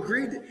have to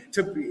agree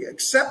to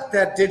accept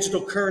that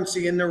digital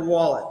currency in their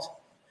wallet.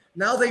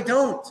 Now they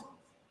don't.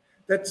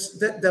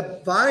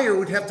 The buyer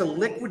would have to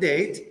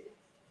liquidate,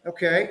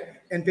 okay?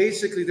 And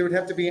basically there would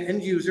have to be an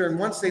end user. And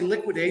once they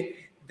liquidate,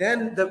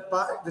 then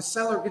the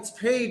seller gets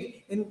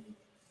paid in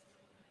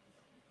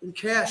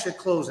cash at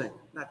closing.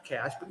 Not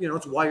cash, but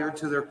it's wired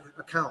to their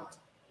account.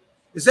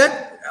 Is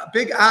that a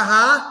big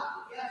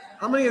aha?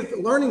 How many are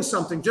learning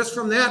something just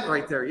from that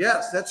right there?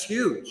 Yes, that's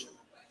huge.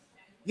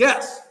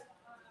 Yes.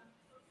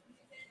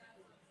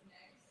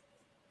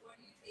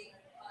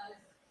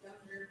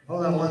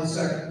 Hold on 1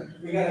 second.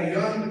 We got a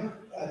young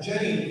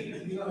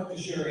Jenny. You don't have to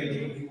share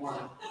age if you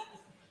want.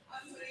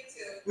 I'm 22.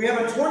 We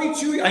have a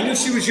 22. I knew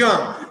she was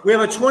young. We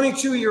have a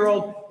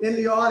 22-year-old in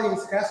the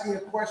audience asking a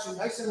question,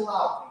 nice and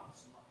loud.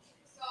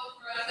 So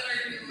for us that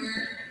are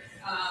newer,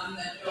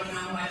 that don't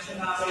know much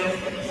about it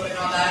and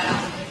all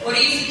that, what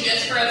do you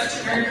suggest for us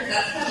to learn?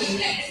 That's coming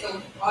next.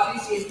 So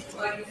obviously, it's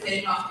like you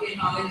said, not getting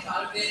knowledge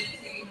out of it,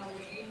 so you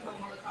feel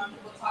more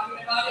comfortable talking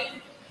about it.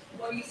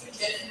 What do you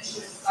suggest we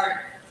should start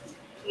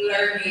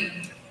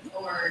learning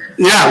or?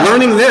 Yeah,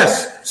 learning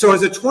this. So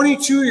as a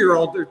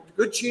 22-year-old, there are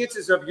good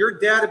chances of your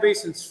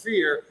database and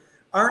sphere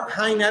aren't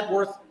high net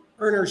worth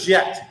earners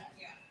yet.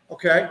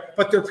 Okay,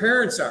 but their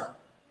parents are.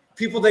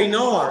 People they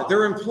know are.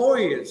 Their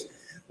employees.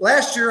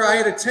 Last year, I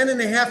had a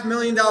 $10.5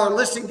 million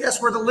listing.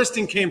 Guess where the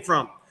listing came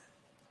from?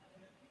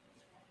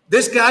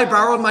 This guy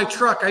borrowed my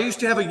truck. I used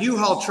to have a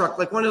U-Haul truck,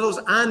 like one of those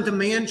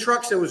on-demand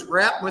trucks that was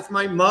wrapped with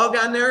my mug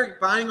on there,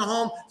 buying a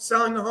home,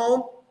 selling a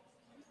home.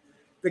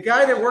 The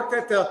guy that worked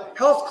at the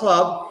health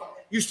club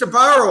used to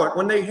borrow it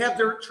when they have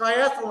their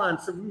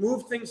triathlons to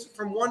move things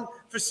from one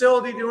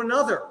facility to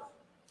another.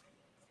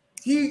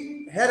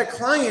 He had a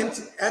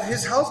client at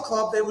his health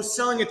club that was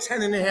selling at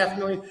 $10.5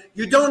 million.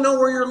 You don't know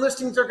where your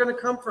listings are going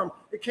to come from.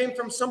 It came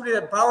from somebody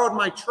that borrowed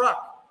my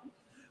truck.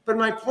 But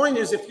my point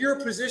is, if you're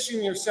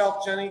positioning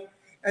yourself, Jenny,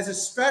 as a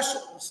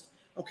specialist,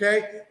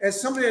 okay, as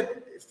somebody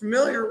that's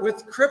familiar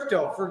with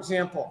crypto, for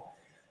example,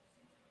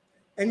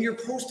 and you're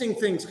posting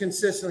things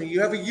consistently, you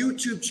have a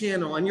YouTube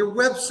channel and your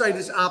website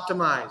is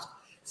optimized.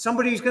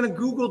 Somebody's going to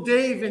Google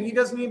Dave and he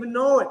doesn't even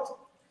know it.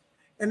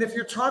 And if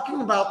you're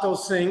talking about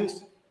those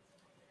things,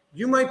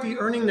 you might be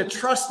earning the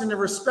trust and the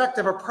respect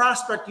of a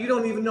prospect you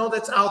don't even know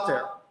that's out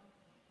there.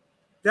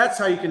 That's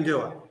how you can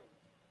do it.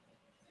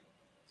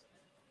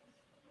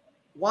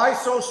 Why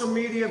social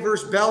media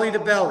versus belly to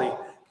belly?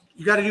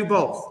 You got to do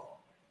both.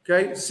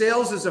 Okay,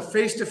 sales is a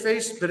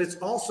face-to-face, but it's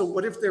also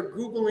what if they're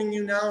Googling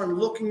you now and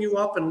looking you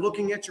up and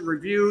looking at your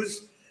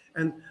reviews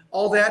and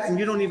all that, and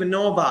you don't even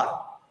know about it.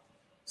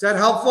 Is that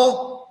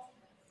helpful?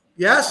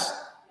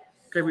 Yes?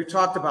 Okay, we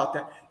talked about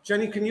that.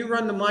 Jenny, can you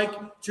run the mic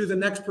to the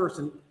next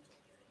person?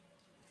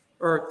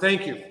 Or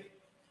thank you.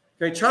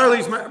 Okay,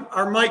 Charlie's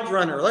our mic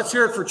runner. Let's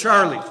hear it for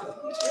Charlie.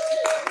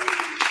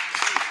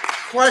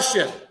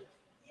 Question.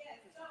 Yeah,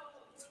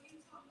 so when you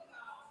talk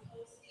about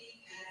posting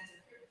as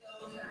a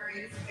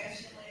cryptocurrency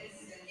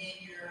specialist and then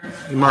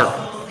you're Mark.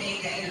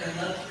 posting that you're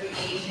a luxury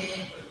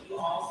agent, but you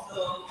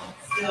also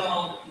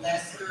sell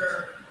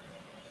lesser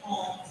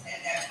homes at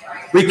that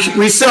price.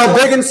 We sell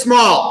big and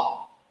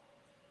small.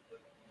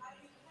 How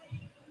do you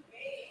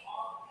convey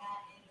all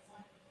that in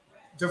one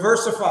breath?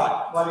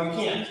 Diversify. Well, you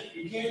can't.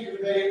 You can't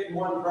convey it in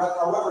one breath.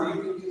 However,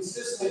 you can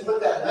consistently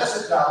put that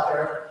message out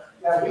there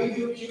that we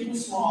do cute and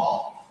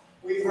small.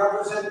 We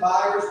represent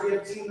buyers. We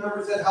have team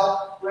members that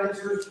help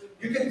renters.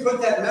 You can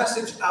put that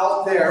message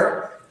out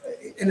there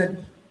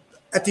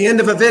at the end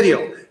of a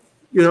video.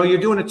 You know,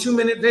 you're doing a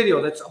 2-minute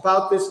video that's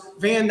about this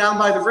van down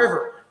by the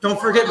river. Don't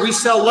forget, we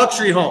sell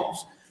luxury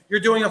homes. You're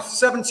doing a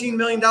 $17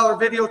 million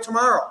video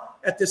tomorrow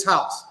at this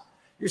house.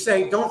 You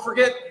say, don't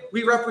forget,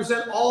 we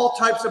represent all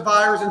types of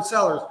buyers and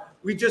sellers.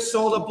 We just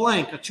sold a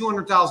blank, a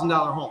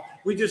 $200,000 home.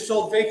 We just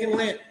sold vacant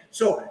land.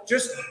 So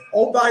just,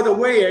 oh, by the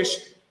way-ish,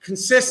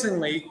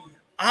 consistently,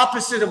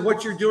 opposite of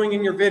what you're doing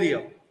in your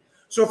video.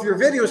 So if your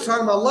video is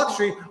talking about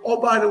luxury,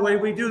 oh, by the way,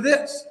 we do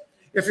this.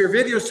 If your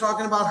video is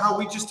talking about how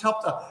we just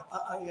helped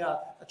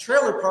a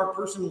trailer park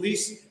person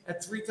lease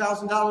at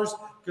 $3,000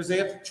 because they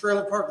have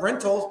trailer park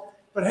rentals,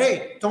 but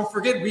hey, don't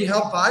forget, we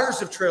help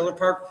buyers of trailer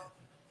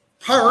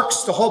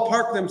parks, the whole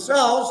park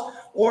themselves,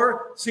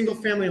 or single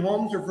family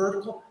homes or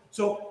vertical.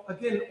 So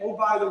again, oh,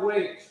 by the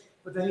way,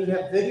 but then you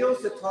have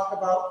videos that talk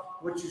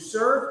about what you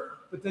serve,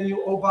 but then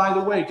you, oh, by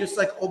the way, just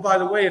like, oh, by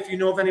the way, if you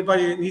know of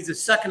anybody that needs a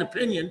second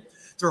opinion,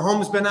 their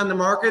home's been on the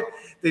market,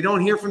 they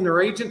don't hear from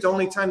their agent, the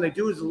only time they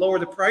do is to lower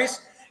the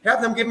price,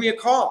 have them give me a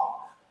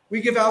call.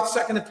 We give out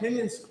second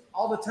opinions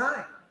all the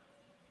time.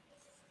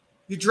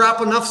 You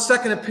drop enough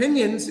second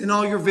opinions in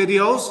all your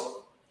videos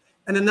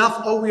and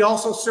enough, oh, we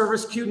also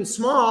service cute and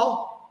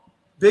small,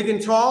 big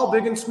and tall,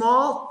 big and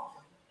small,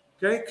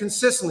 okay,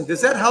 consistently.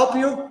 Does that help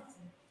you?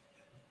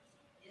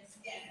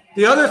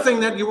 The other thing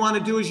that you want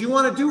to do is you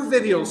want to do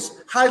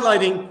videos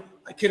highlighting,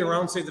 I kid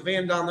around, say the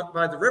van down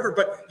by the river,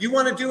 but you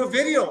want to do a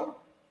video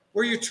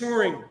where you're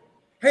touring.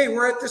 Hey,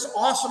 we're at this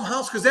awesome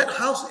house, because that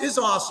house is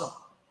awesome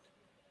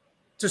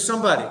to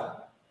somebody.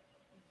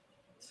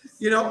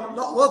 You know,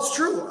 well, it's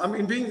true. I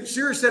mean, being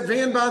serious, that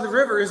van by the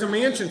river is a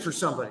mansion for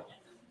somebody.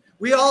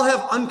 We all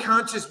have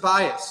unconscious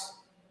bias.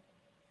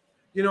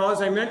 You know,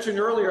 as I mentioned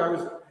earlier, I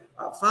was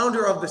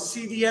founder of the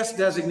CDS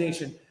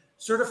designation,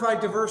 Certified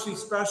Diversity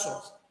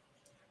Specialist.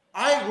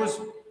 I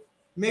was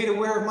made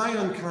aware of my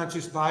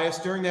unconscious bias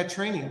during that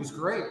training. It was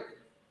great.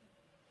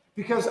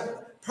 Because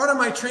part of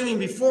my training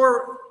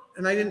before,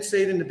 and I didn't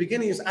say it in the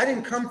beginning, is I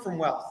didn't come from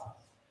wealth.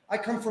 I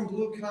come from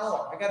blue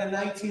collar. I got a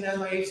 19 on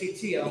my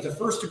ACT. I was the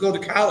first to go to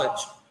college.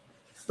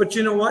 But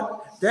you know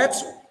what?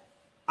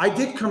 I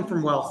did come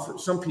from wealth for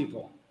some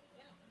people.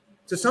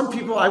 To some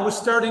people, I was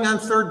starting on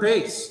third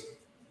base.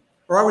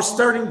 Or I was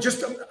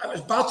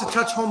about to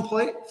touch home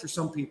plate for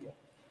some people.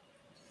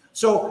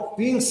 So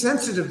being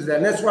sensitive to that,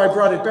 and that's why I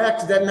brought it back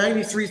to that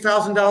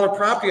 $93,000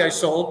 property I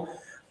sold.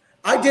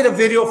 I did a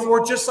video for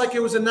it just like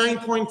it was a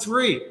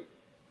 9.3.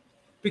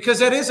 Because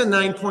that is a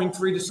 9.3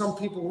 to some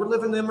people. We're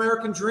living the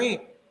American dream.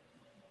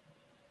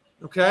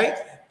 Okay?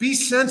 Be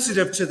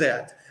sensitive to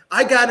that.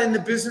 I got in the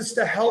business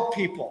to help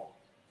people.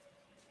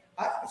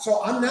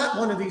 So I'm not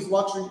one of these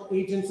luxury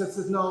agents that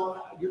says,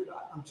 no,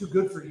 I'm too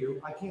good for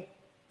you. I can't.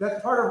 That's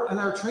part of, in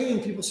our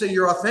training, people say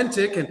you're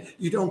authentic and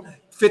you don't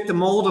fit the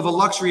mold of a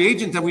luxury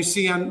agent that we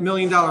see on $1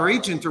 Million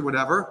Agent or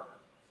whatever.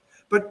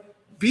 But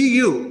be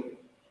you.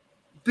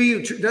 Be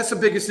you. That's the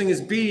biggest thing,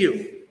 is be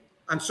you.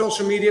 On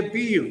social media,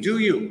 be you. Do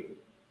you.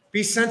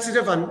 Be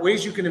sensitive on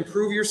ways you can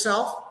improve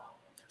yourself.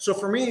 So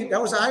for me, that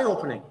was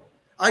eye-opening.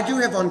 I do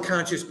have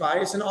unconscious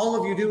bias, and all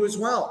of you do as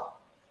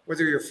well.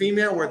 Whether you're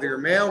female, whether you're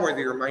male, whether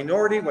you're a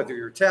minority, whether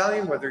you're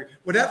Italian,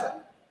 whatever.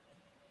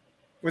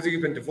 Whether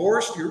you've been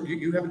divorced,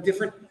 you have a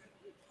different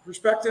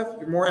perspective.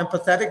 You're more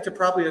empathetic to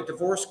probably a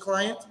divorced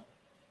client.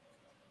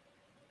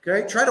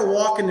 Okay, try to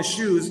walk in the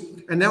shoes.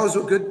 And that was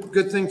a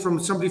good thing from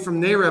somebody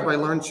from NAREB I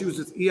learned. She was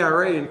with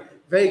ERA in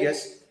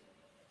Vegas.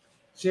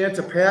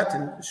 Shanta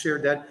Patton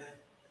shared that.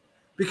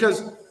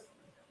 Because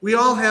we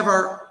all have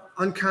our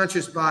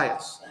unconscious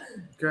bias.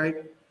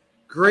 Okay,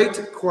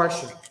 great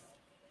question.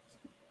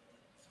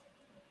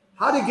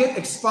 How to get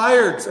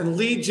expireds and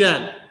lead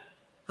gen.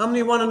 How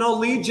many want to know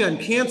lead gen?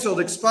 Canceled,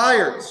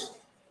 expireds.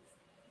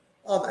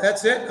 Oh,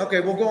 that's it?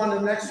 Okay, we'll go on to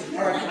the next one.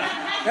 All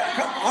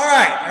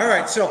right. All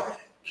right. So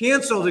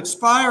canceled,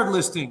 expired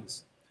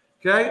listings.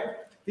 Okay,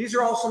 these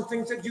are all some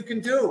things that you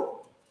can do.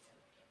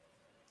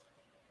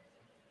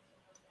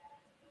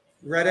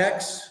 Red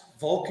X,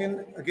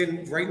 Vulcan.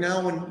 Again, right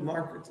now when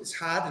market is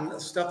hot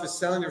and stuff is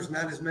selling, there's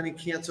not as many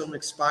canceled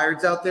and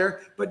expireds out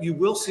there, but you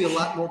will see a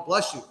lot more,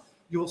 bless you.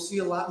 You will see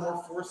a lot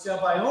more for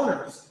sale by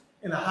owners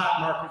in a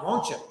hot market,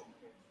 won't you?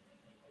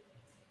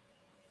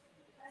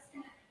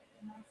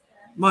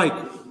 Mike,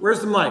 where's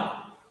the mic?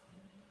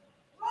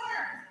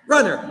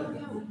 Runner,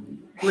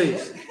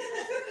 please.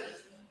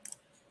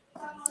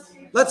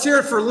 Let's hear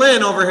it for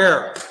Lynn over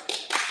here.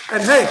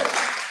 And hey,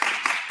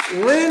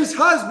 Lynn's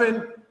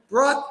husband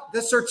brought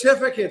the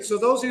certificate. So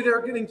those of you that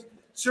are getting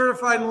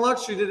certified in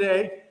luxury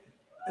today,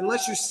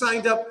 unless you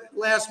signed up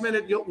last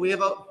minute,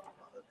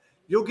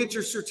 you'll get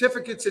your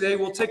certificate today.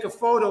 We'll take a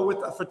photo with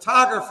a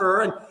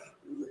photographer and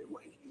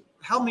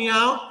help me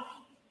out.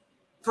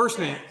 First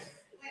name.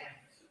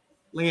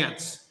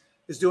 Lance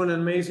is doing an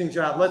amazing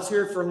job. Let's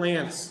hear it for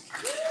Lance.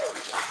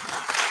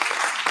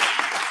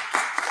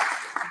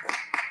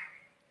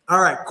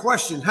 All right,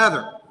 question,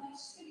 Heather.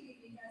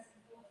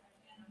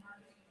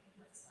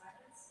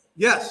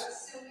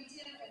 Yes. So we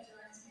did a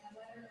direct mail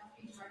letter, not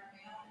be direct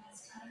mail, and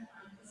it's kind of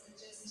fun because it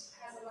just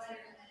has a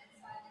letter and then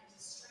inside there's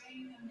a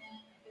string, a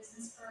mint, a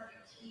business card,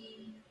 a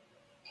key,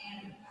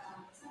 and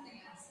something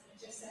else.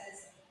 It just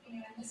says,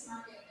 in this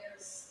market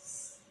there's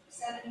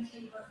 5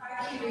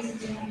 key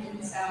reasons you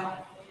didn't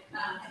sell.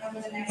 And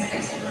over the next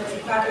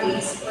 5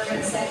 weeks, we're going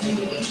to send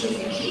you each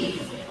week a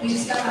key. We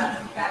just got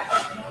on back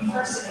when we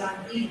first did it on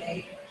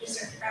eBay,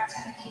 just a crap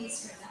ton of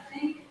keys for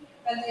nothing.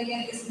 But they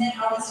get this mint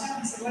all this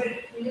time. So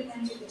we didn't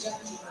enter the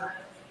junk drawer.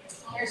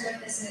 Here's what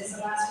this is.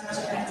 The last one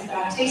is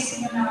about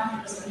tasting your mouth.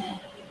 Here's the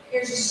mint.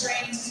 Here's a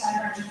string to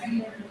tie around your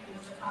finger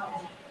for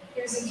college.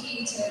 Here's a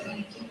key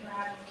to keep your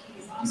eye on the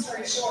keys. Long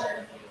story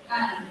short,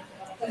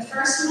 the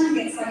first one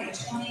gets like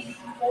a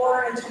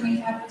 24 to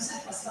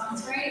 25%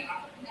 response rate,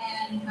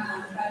 and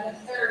by the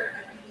third,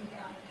 I think we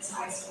got as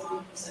high as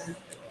 40%.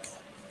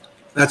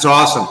 That's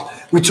awesome.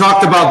 We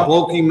talked about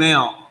bulky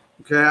mail.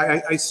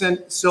 Okay, I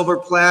sent silver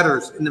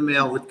platters in the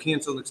mail with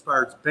canceled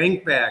expireds,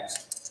 bank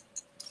bags.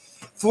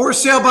 For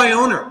sale by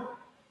owner.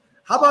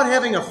 How about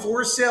having a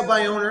for sale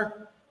by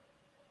owner,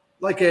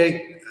 like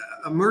a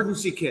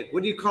emergency kit?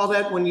 What do you call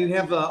that when you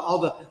have all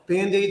the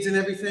Band-Aids and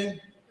everything?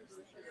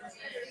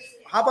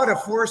 How about a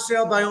for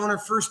sale by owner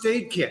first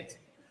aid kit,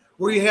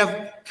 where you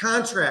have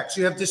contracts,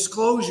 you have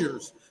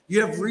disclosures,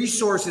 you have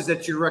resources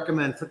that you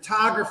recommend,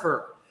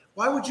 photographer.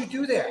 Why would you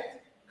do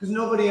that? Because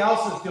nobody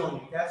else is doing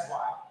it, that's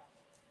why.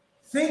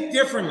 Think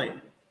differently.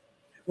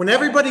 When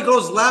everybody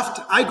goes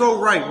left, I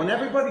go right. When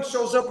everybody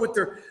shows up with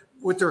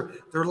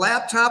their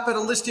laptop at a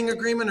listing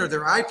agreement or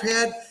their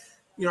iPad,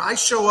 I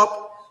show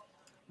up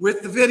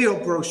with the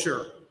video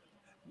brochure.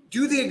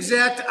 Do the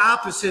exact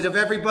opposite of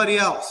everybody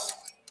else.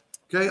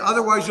 Okay,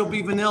 otherwise you'll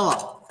be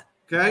vanilla.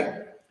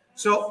 Okay,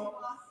 so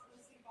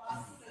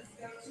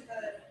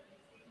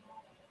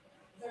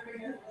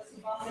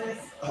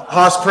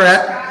Haas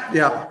Pratt,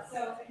 yeah.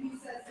 So he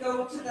says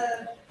go to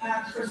the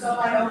for sale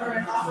by owner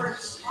and offer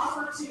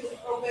to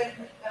open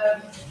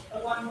a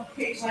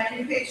one-page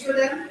landing page for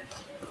them.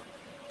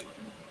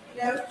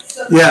 You know,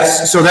 so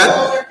Yes, so that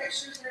all their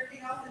pictures and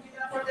everything else and do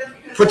that for them.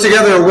 put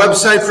together a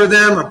website for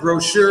them, a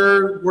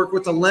brochure, work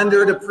with the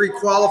lender to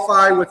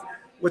pre-qualify with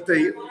what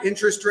the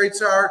interest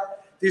rates are.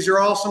 These are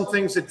all some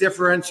things that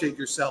differentiate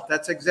yourself.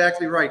 That's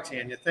exactly right,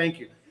 Tanya. Thank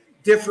you.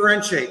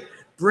 Differentiate.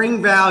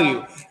 Bring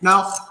value.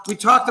 Now, we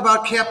talked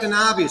about Captain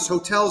Obvious,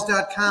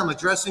 Hotels.com,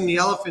 addressing the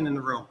elephant in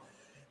the room.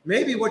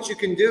 Maybe what you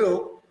can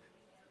do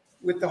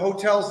with the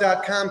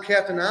Hotels.com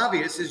Captain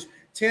Obvious is,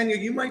 Tanya,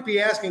 you might be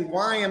asking,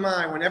 why am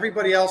I, when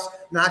everybody else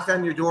knocked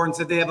on your door and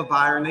said they have a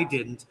buyer and they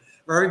didn't,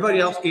 or everybody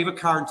else gave a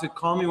card and said,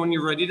 call me when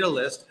you're ready to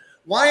list,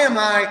 why am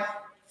I,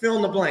 fill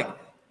in the blank,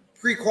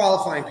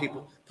 pre-qualifying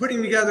people,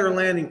 putting together a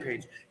landing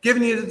page,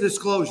 giving you the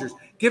disclosures,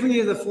 giving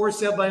you the for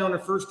sale by owner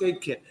first aid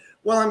kit?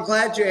 Well, I'm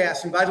glad you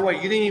asked. And by the way,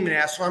 you didn't even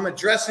ask, so I'm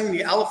addressing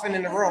the elephant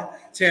in the room,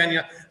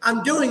 Tanya.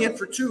 I'm doing it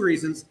for two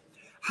reasons.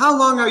 How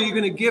long are you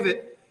going to give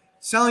it,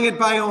 selling it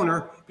by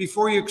owner,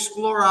 before you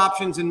explore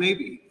options and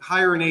maybe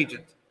hire an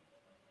agent?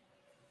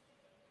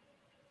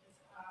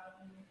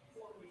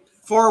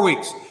 4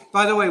 weeks.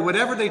 By the way,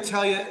 whatever they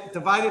tell you,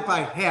 divide it by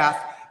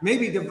half,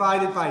 maybe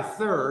divide it by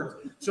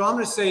third. So I'm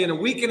going to say in a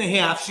week and a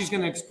half, she's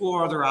going to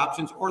explore other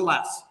options or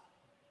less.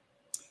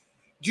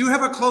 Do you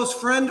have a close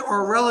friend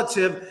or a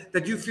relative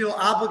that you feel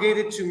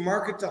obligated to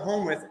market the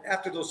home with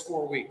after those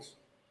 4 weeks?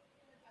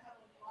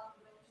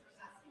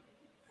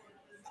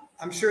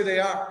 I'm sure they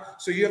are.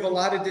 So you have a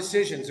lot of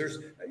decisions.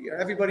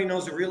 Everybody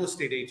knows a real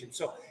estate agent.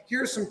 So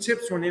here are some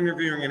tips when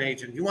interviewing an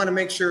agent. You want to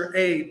make sure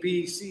A,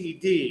 B, C,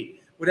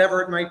 D,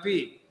 whatever it might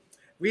be.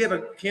 We have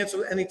a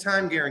cancel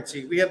anytime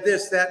guarantee. We have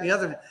this, that, and the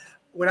other.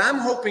 What I'm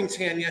hoping,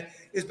 Tanya,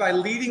 is by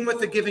leading with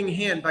the giving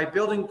hand, by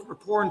building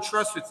rapport and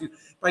trust with you,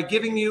 by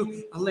giving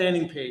you a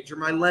landing page or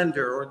my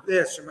lender or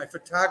this or my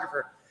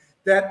photographer,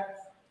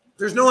 that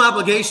there's no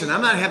obligation.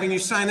 I'm not having you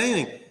sign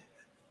anything.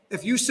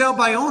 If you sell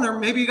by owner,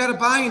 maybe you got to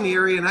buy in the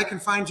area and I can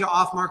find you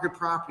off-market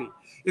property.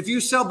 If you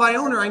sell by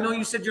owner, I know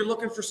you said you're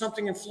looking for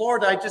something in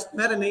Florida. I just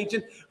met an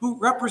agent who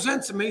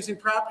represents amazing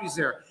properties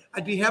there.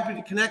 I'd be happy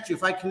to connect you.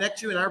 If I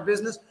connect you in our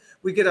business,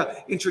 we get an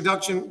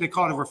introduction. They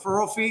call it a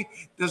referral fee.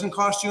 Doesn't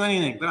cost you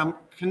anything, but I'm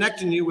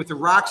connecting you with a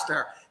rock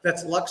star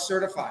that's LUXE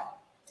certified.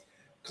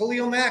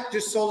 Khalil Mack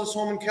just sold his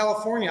home in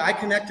California. I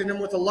connected him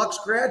with a LUXE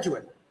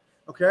graduate.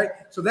 Okay,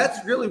 so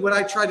that's really what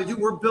I try to do.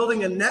 We're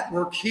building a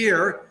network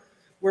here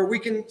where we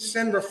can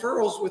send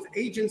referrals with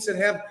agents that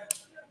have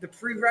the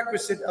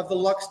prerequisite of the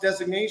LUXE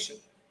designation.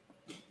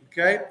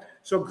 Okay,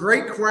 so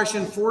great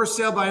question. For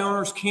sale by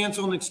owners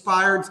canceled and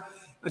expired.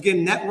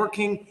 Again,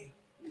 networking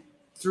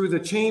through the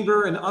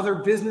chamber and other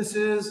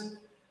businesses.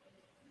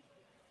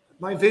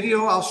 My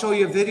video, I'll show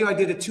you a video. I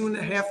did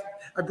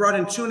I brought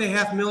in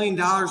 $2.5 million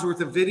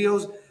worth of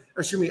videos,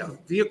 of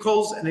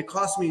vehicles, and it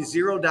cost me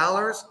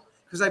 $0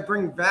 because I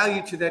bring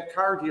value to that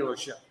car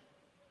dealership.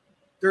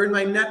 They're in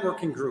my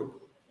networking group.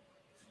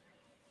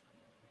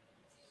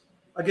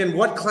 Again,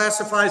 what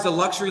classifies a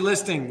luxury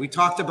listing? We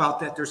talked about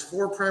that. There's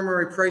 4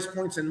 primary price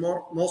points in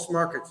most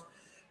markets.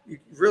 You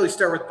really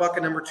start with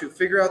bucket number 2.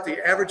 Figure out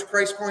the average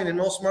price point in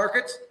most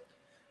markets.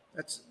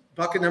 That's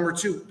bucket number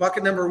 2.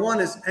 Bucket number 1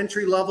 is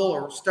entry level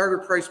or starter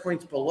price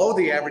points below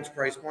the average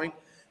price point.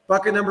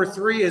 Bucket number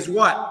 3 is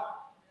what?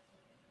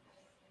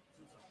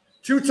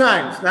 2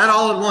 times, not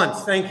all at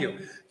once. Thank you.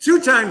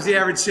 2 times the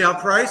average sale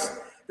price.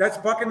 That's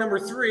bucket number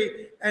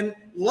 3. And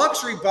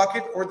luxury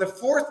bucket, or the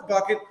 4th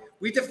bucket,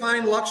 we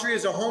define luxury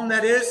as a home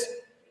that is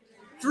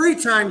 3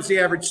 times the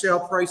average sale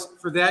price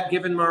for that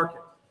given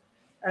market.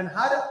 And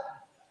how to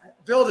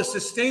build a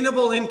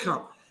sustainable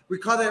income. We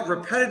call that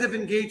repetitive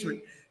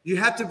engagement. You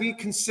have to be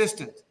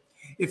consistent.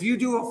 If you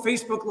do a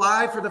Facebook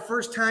Live for the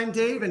first time,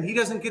 Dave, and he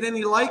doesn't get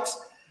any likes,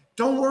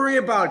 don't worry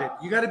about it.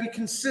 You got to be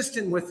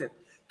consistent with it.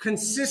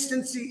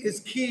 Consistency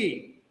is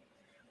key.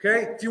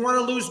 Okay? If you want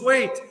to lose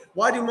weight,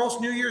 why do most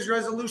New Year's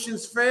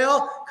resolutions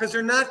fail? Because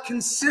they're not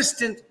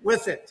consistent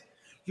with it.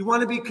 You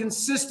want to be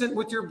consistent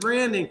with your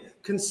branding,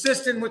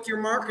 consistent with your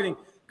marketing,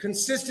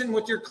 consistent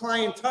with your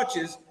client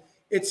touches.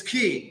 It's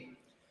key.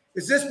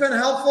 Has this been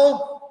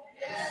helpful?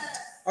 Yes.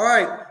 All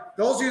right.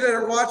 Those of you that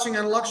are watching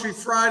on Luxury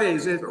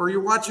Fridays, or you're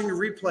watching a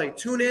replay,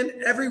 tune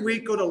in every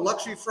week. Go to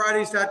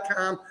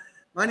luxuryfridays.com.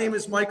 My name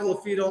is Michael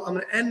LaFido. I'm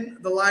going to end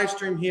the live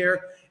stream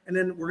here, and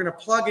then we're going to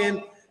plug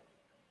in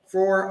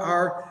for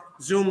our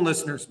Zoom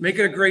listeners. Make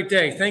it a great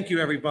day. Thank you,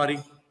 everybody.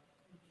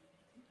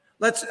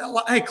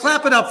 Hey,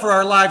 clap it up for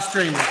our live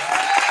streamers.